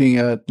we're looking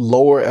at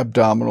lower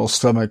abdominal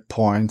stomach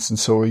points, and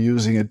so we're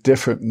using a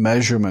different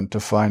measurement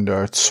to find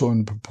our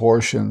Tsun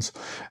proportions.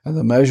 And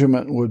the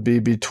measurement would be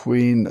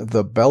between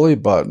the belly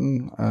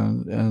button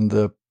and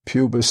the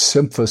pubis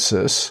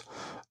symphysis,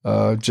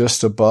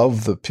 just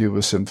above the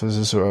pubis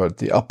symphysis or at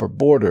the upper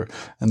border,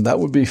 and that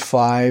would be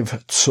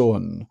 5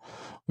 Tsun.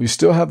 We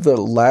still have the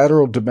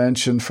lateral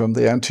dimension from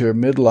the anterior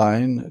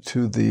midline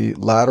to the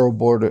lateral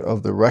border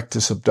of the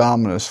rectus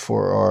abdominis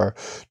for our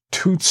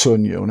 2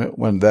 Tsun unit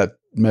when that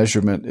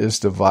measurement is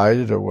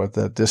divided, or what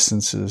that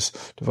distance is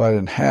divided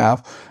in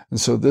half. And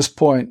so this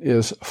point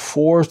is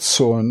 4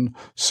 Tsun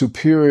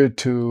superior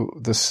to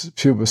the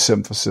pubis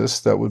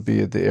symphysis. That would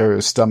be at the area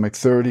of stomach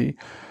 30.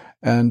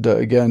 And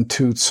again,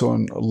 2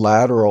 Tsun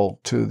lateral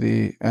to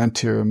the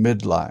anterior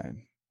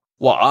midline.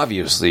 Well,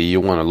 obviously, you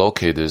want to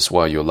locate this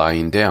while you're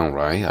lying down,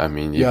 right? I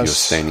mean, if you're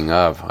standing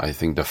up, I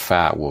think the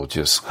fat will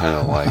just kind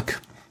of like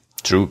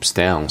droops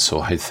down. So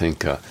I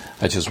think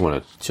I just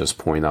want to just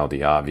point out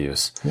the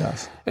obvious.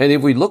 Yes. And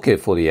if we look at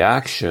for the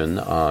action,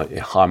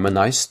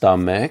 harmonize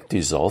stomach,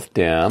 dissolve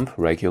damp,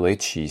 regulate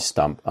qi,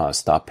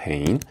 stop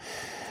pain.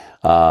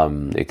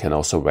 It can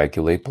also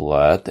regulate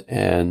blood,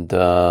 and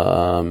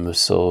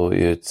so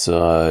it's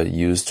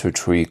used to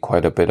treat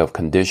quite a bit of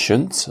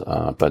conditions,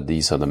 but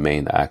these are the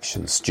main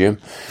actions. Jim,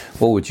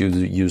 what would you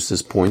use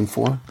this point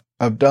for?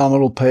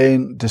 Abdominal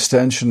pain,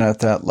 distension at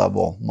that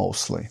level,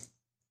 mostly.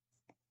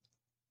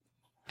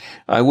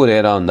 I would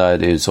add on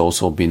that it's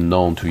also been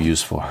known to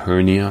use for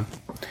hernia,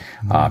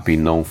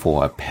 been known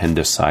for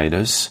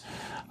appendicitis,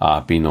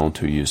 been known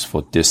to use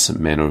for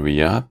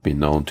dysmenorrhea, been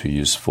known to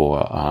use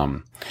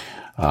for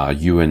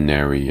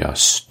urinary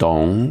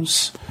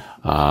stones.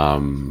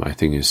 I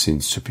think it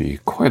seems to be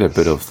quite a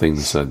bit of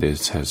things that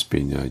this has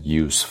been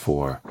used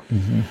for.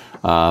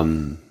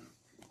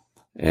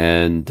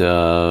 And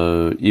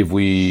if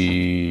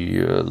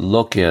we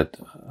look at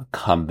a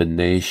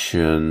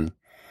combination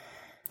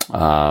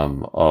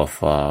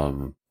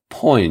of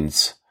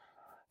points,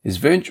 it's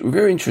very,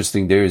 very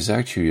interesting. There is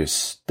actually a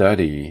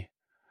study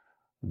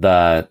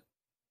that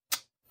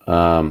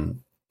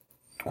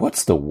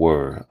what's the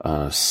word?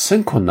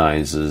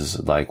 Synchronizes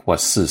like what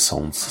四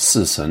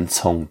神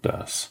聪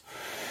does.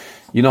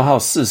 You know how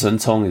四神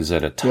聪 is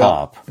at the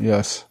top? Yeah.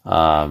 Yes.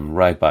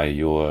 Right by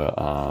your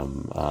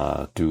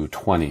do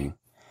 20.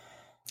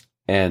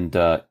 And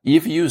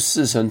if you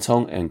四神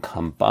聪 and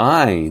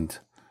combined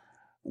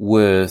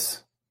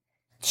with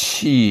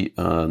qi,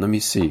 let me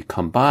see,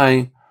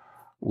 combine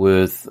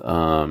with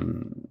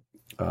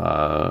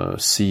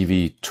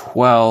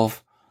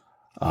CV12,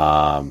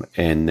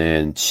 and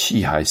then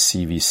qi hai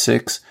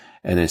CV6,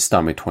 and then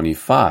stomach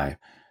 25.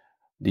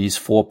 These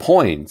 4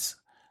 points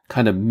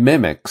kind of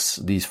mimics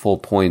these 4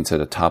 points at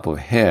the top of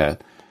the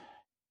head.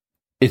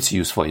 It's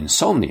used for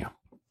insomnia.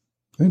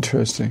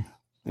 Interesting.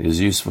 It's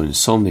used for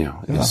insomnia,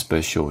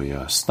 especially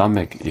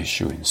stomach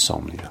issue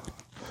insomnia.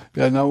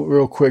 Yeah, now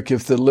real quick,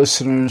 if the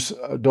listeners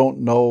don't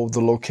know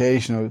the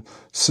location of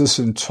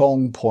Sisun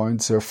Tong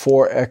points, there are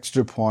 4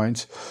 extra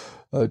points,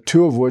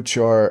 2 of which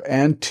are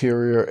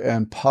anterior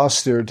and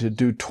posterior to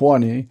do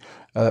 20.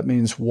 That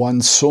means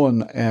 1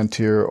 sun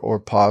anterior or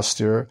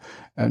posterior,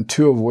 and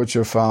 2 of which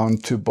are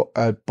found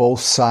at both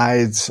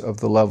sides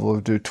of the level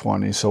of do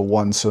 20, so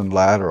 1 sun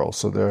lateral.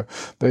 So they're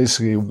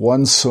basically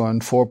 1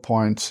 sun, 4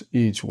 points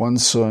each, 1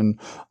 sun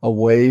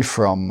away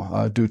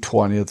from do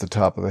 20 at the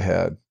top of the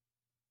head.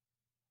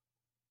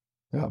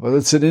 Yeah, but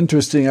it's an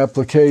interesting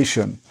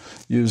application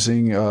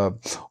using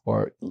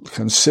or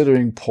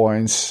considering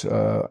points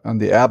on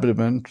the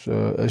abdomen,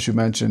 as you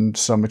mentioned,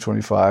 stomach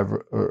 25,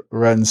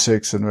 Ren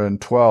 6, and Ren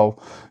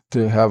 12,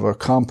 to have a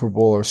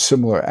comparable or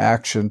similar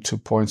action to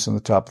points on the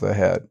top of the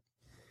head.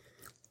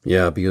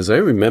 Yeah, because I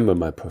remember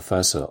my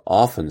professor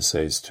often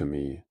says to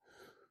me,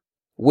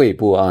 胃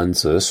不安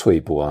则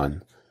睡不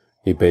安.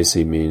 It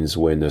basically means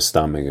when the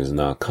stomach is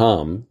not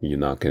calm, you're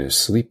not going to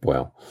sleep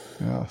well.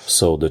 Yeah.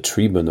 So the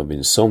treatment of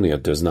insomnia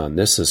does not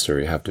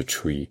necessarily have to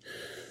treat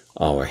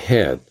our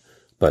head,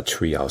 but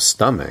treat our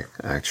stomach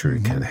actually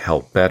can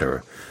help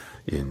better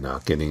in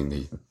getting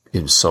the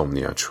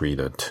insomnia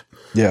treated.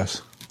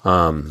 Yes.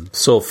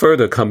 So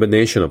further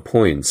combination of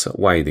points,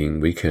 Whiting,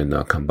 we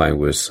can combine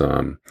with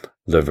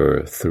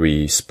liver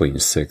 3, spleen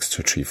 6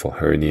 to treat for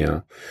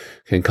hernia.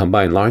 Can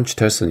combine large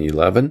intestine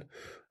 11,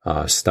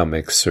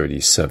 stomach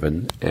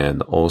 37,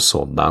 and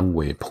also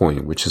Langwei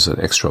point, which is an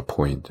extra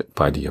point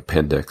by the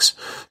appendix,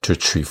 to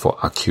treat for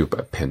acute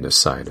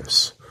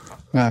appendicitis.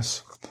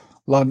 Yes.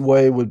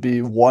 Langwei would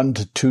be 1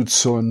 to 2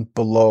 sun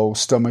below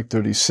stomach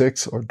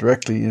 36 or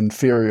directly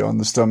inferior on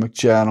the stomach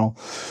channel.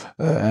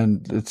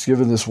 And it's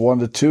given this 1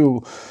 to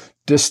 2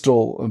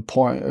 distal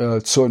point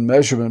sun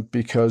measurement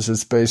because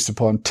it's based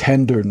upon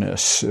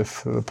tenderness.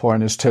 If the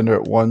point is tender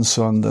at 1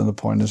 sun, then the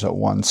point is at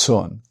 1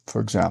 sun,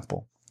 for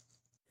example.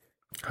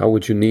 How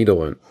would you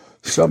needle it?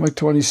 Stomach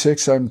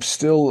 26, I'm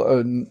still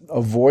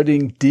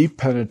avoiding deep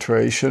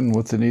penetration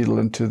with the needle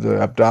into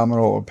the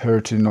abdominal or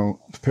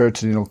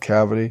peritoneal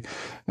cavity.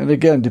 And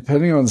again,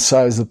 depending on the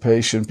size of the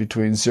patient,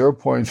 between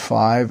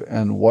 0.5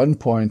 and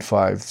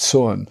 1.5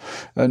 sun.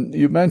 And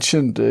you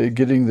mentioned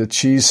getting the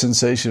cheese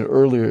sensation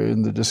earlier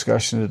in the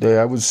discussion today.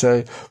 I would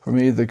say, for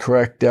me, the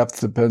correct depth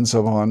depends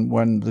upon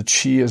when the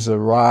chi has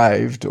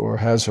arrived, or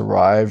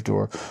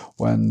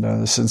when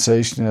the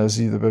sensation has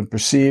either been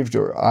perceived,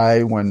 or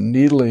when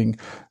needling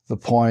the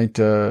point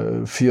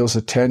feels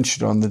a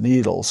tension on the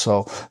needle.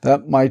 So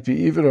that might be,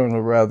 even on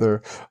a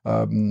rather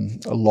a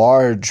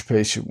large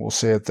patient, we'll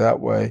say it that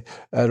way,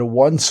 at a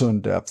 1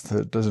 sun depth.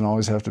 It doesn't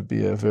always have to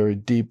be a very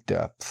deep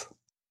depth.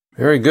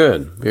 Very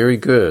good. Very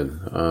good.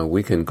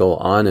 We can go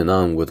on and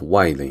on with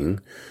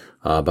Whiting,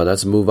 but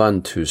let's move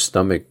on to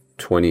stomach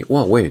 20.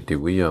 Well, wait,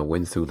 did we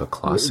went through the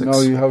classics? No,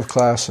 you have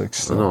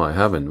classics. No, I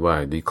haven't.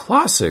 Right. The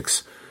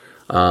classics,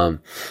 in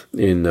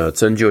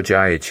Zhenjiu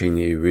Jiayi Qing,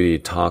 you really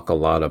talk a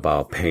lot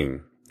about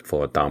pain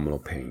for abdominal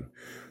pain.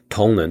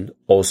 Tongren,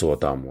 also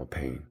abdominal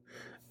pain.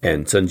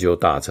 And Zhenjiu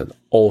Dazhen,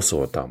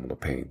 also abdominal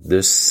pain.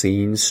 This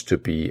seems to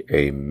be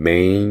a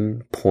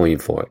main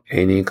point for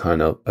any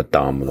kind of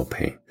abdominal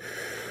pain.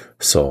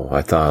 So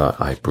I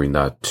thought I'd bring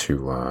that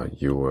to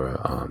your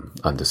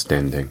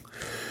understanding.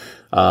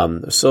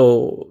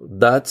 So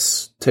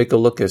let's take a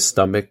look at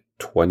stomach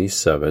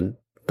 27,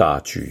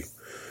 大句,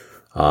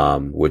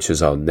 which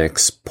is our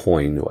next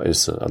point,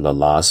 is the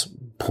last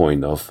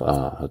point of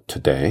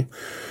today.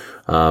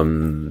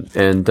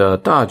 And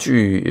大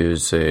句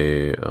is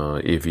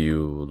if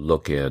you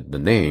look at the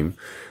name,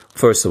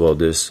 first of all,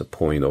 this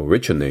point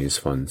originates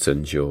from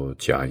针灸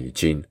甲乙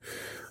经.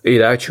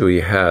 It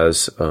actually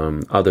has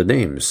other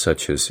names,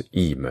 such as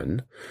义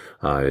门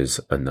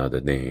is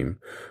another name.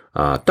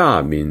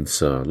 大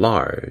means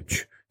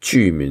large,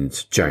 句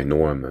means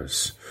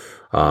ginormous.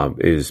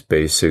 Is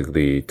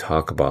basically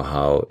talk about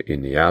how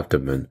in the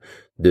abdomen,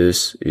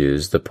 this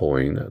is the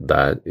point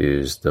that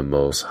is the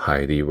most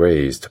highly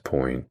raised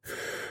point.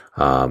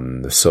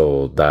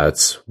 So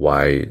that's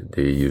why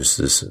they use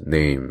this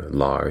name,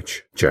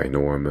 large,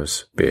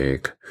 ginormous,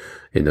 big,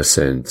 in the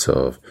sense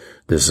of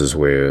this is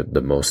where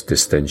the most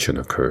distension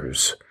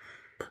occurs.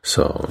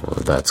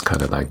 So that's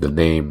kind of like the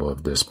name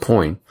of this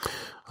point.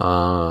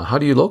 How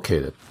do you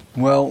locate it?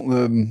 Well,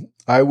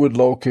 I would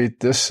locate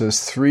this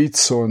as 3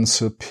 Tsun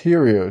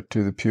superior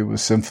to the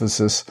pubis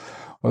symphysis,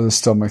 or the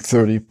stomach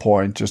 30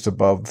 point, just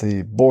above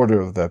the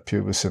border of that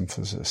pubis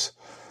symphysis,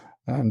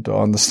 and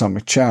on the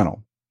stomach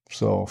channel.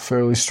 So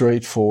fairly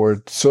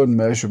straightforward. Tsun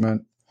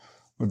measurement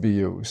would be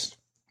used.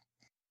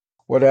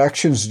 What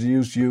actions do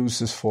you use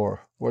this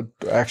for? What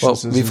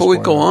actions? Well, before we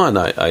go on,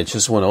 I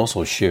just want to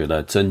also share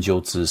that 针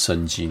灸之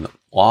身经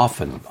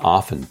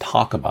often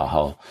talk about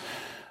how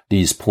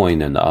these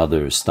point and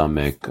other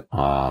stomach,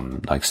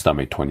 like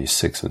stomach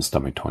 26 and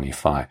stomach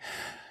 25,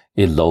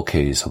 it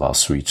locates about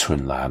 3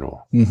 Tsun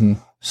lateral. Mm-hmm.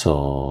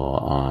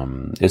 So,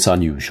 it's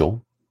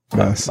unusual.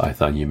 Yes. I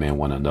thought you may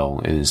want to know,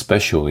 and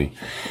especially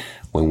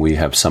when we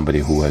have somebody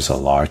who has a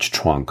large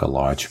trunk, a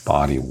large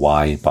body,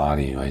 wide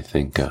body, I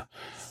think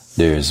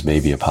there's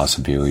maybe a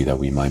possibility that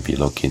we might be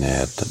looking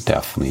at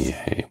definitely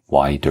a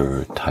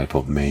wider type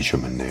of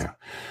measurement there.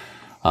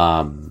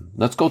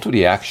 Let's go to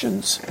the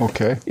actions.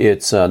 Okay.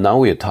 It's now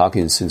we're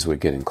talking, since we're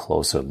getting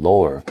closer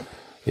lower,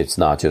 it's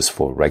not just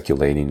for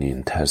regulating the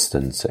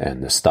intestines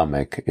and the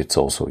stomach, it's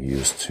also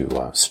used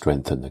to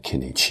strengthen the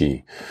kidney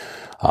qi.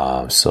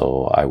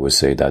 So I would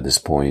say that this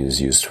point is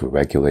used to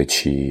regulate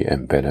qi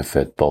and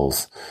benefit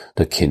both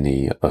the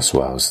kidney as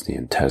well as the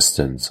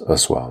intestines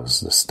as well as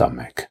the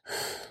stomach.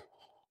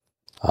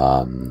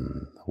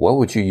 What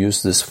would you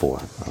use this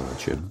for,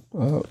 Jim?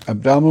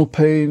 Abdominal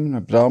pain,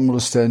 abdominal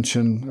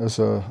distension as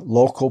a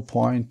local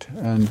point.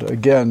 And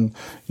again,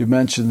 you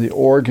mentioned the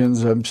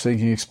organs. I'm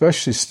thinking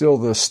especially still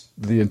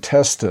the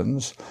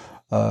intestines,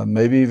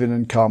 maybe even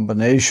in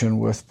combination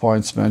with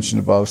points mentioned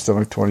above,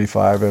 stomach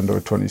 25 and or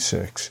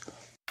 26.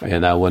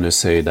 And I want to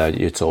say that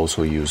it's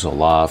also used a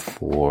lot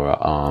for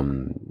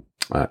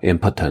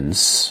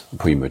impotence,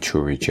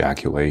 premature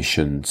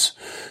ejaculations,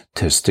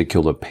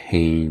 testicular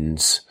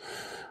pains,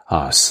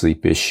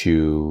 sleep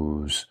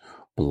issues,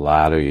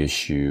 bladder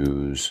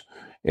issues,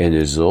 and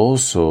is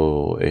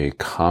also a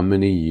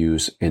commonly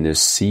used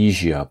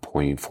anesthesia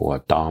point for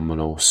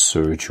abdominal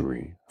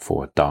surgery.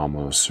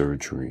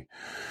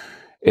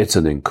 It's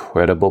an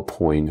incredible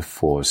point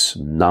for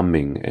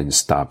numbing and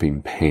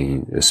stopping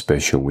pain,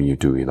 especially when you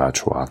do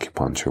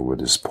electroacupuncture with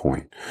this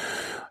point.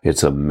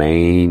 It's a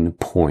main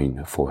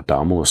point for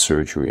abdominal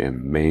surgery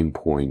and main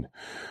point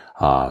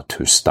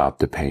to stop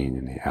the pain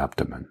in the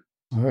abdomen.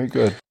 Very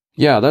good.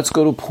 Yeah, let's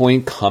go to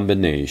point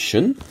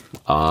combination.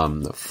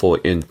 For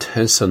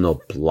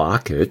intestinal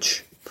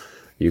blockage,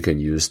 you can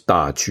use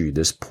大句,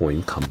 this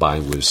point,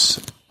 combined with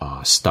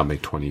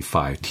stomach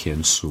 25,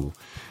 天枢,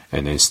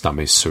 and then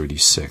stomach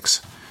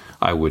 36.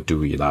 I would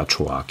do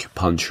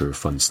electroacupuncture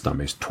from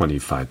stomach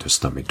 25 to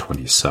stomach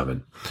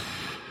 27.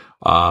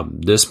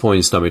 This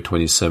point, stomach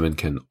 27,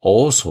 can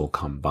also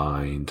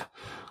combined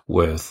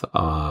with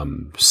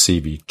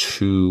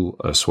CV2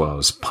 as well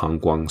as 膀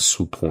胱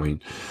枢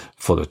point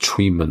for the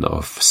treatment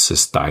of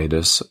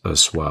cystitis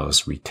as well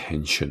as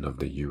retention of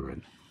the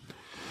urine.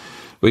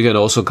 We can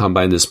also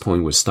combine this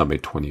point with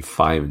stomach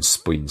 25 and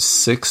spleen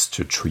 6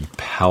 to treat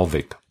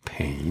pelvic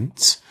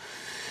pains.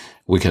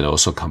 We can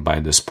also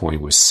combine this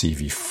point with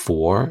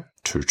CV4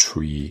 to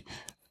treat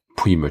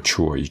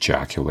premature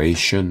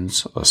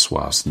ejaculations as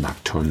well as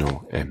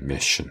nocturnal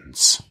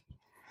emissions.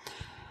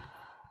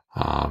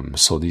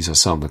 So these are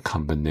some of the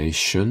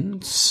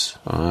combinations.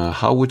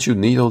 How would you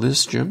needle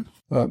this, Jim?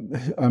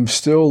 I'm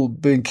still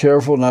being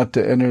careful not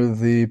to enter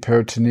the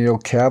peritoneal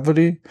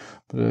cavity,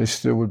 but I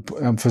still would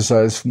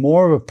emphasize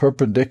more of a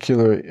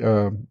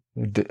perpendicular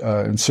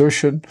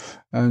insertion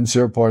and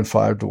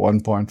 0.5 to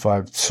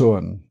 1.5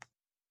 Tsun.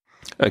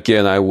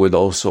 Again, I would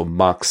also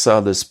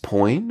maxa this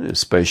point,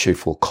 especially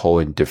for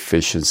choline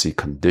deficiency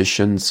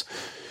conditions.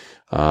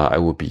 I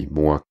would be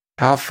more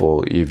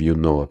careful if you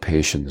know a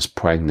patient is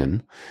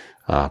pregnant,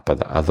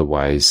 but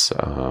otherwise,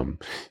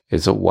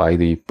 it's a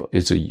widely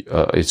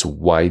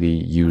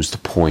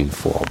used point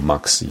for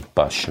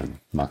moxibustion.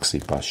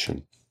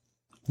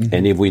 Mm-hmm.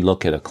 And if we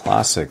look at the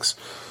classics,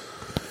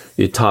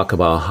 it talk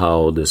about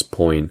how this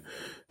point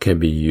can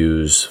be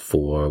used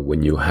for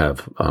when you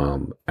have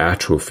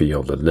atrophy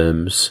of the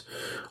limbs,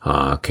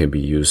 can be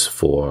used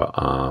for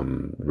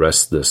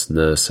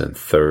restlessness and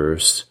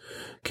thirst,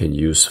 can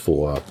use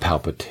for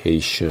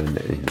palpitation,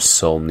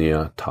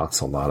 insomnia,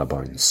 talks a lot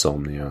about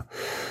insomnia,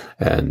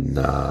 and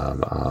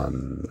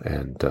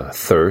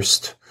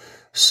thirst.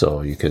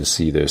 So you can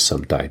see there's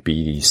some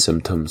diabetes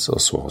symptoms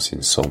as well as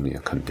insomnia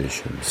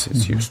conditions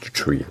it's used to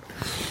treat.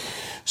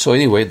 So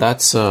anyway,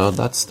 that's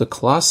the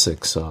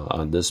classics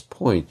on this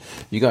point.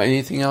 You got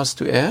anything else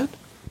to add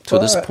to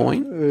this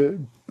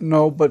point?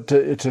 No, but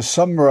to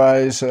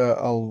summarize,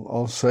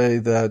 I'll say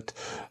that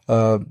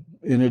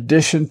in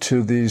addition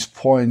to these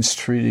points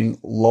treating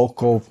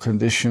local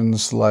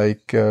conditions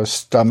like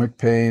stomach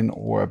pain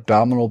or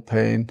abdominal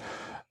pain,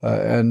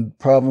 and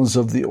problems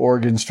of the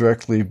organs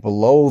directly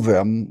below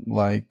them,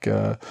 like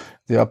the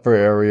upper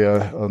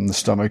area on the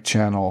stomach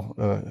channel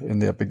in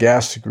the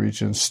epigastric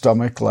region,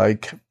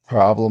 stomach-like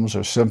problems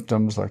or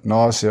symptoms like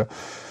nausea,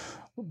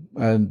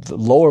 and the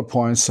lower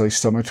points like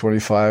stomach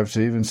 25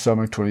 to even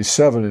stomach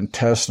 27,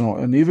 intestinal,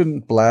 and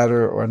even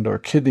bladder or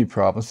kidney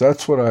problems.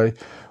 That's what I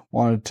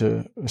wanted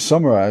to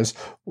summarize.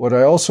 What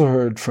I also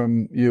heard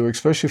from you,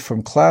 especially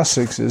from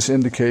classics, is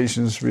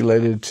indications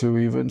related to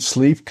even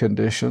sleep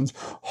conditions,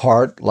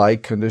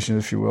 heart-like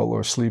conditions, if you will,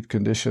 or sleep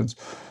conditions,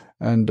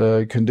 and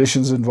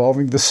conditions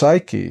involving the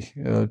psyche,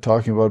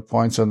 talking about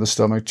points on the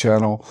stomach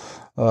channel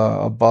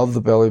above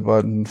the belly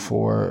button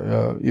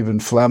for even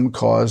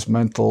phlegm-caused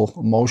mental,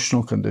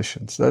 emotional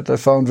conditions. That I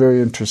found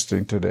very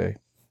interesting today.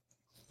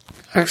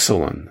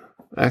 Excellent.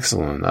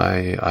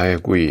 I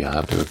agree. I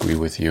have to agree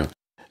with you.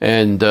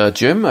 And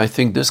Jim, I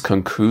think this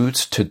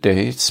concludes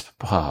today's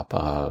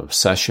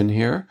session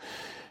here.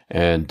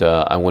 And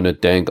I want to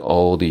thank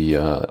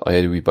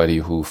everybody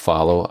who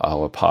follow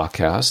our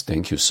podcast.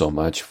 Thank you so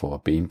much for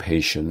being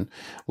patient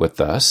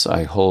with us.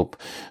 I hope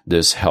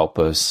this helped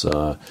us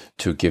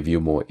to give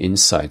you more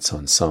insights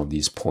on some of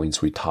these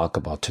points we talk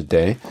about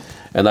today.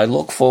 And I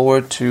look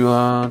forward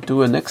to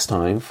do it next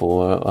time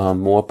for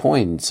more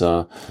points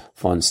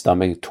from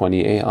stomach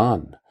 28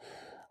 on.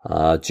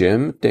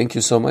 Jim, thank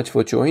you so much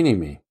for joining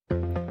me.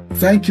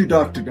 Thank you,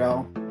 Dr.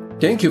 Gao.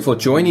 Thank you for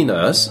joining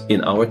us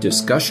in our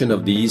discussion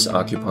of these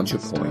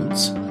acupuncture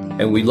points,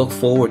 and we look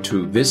forward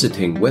to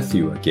visiting with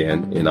you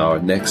again in our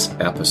next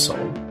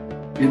episode.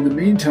 In the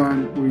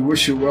meantime, we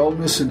wish you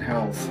wellness and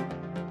health.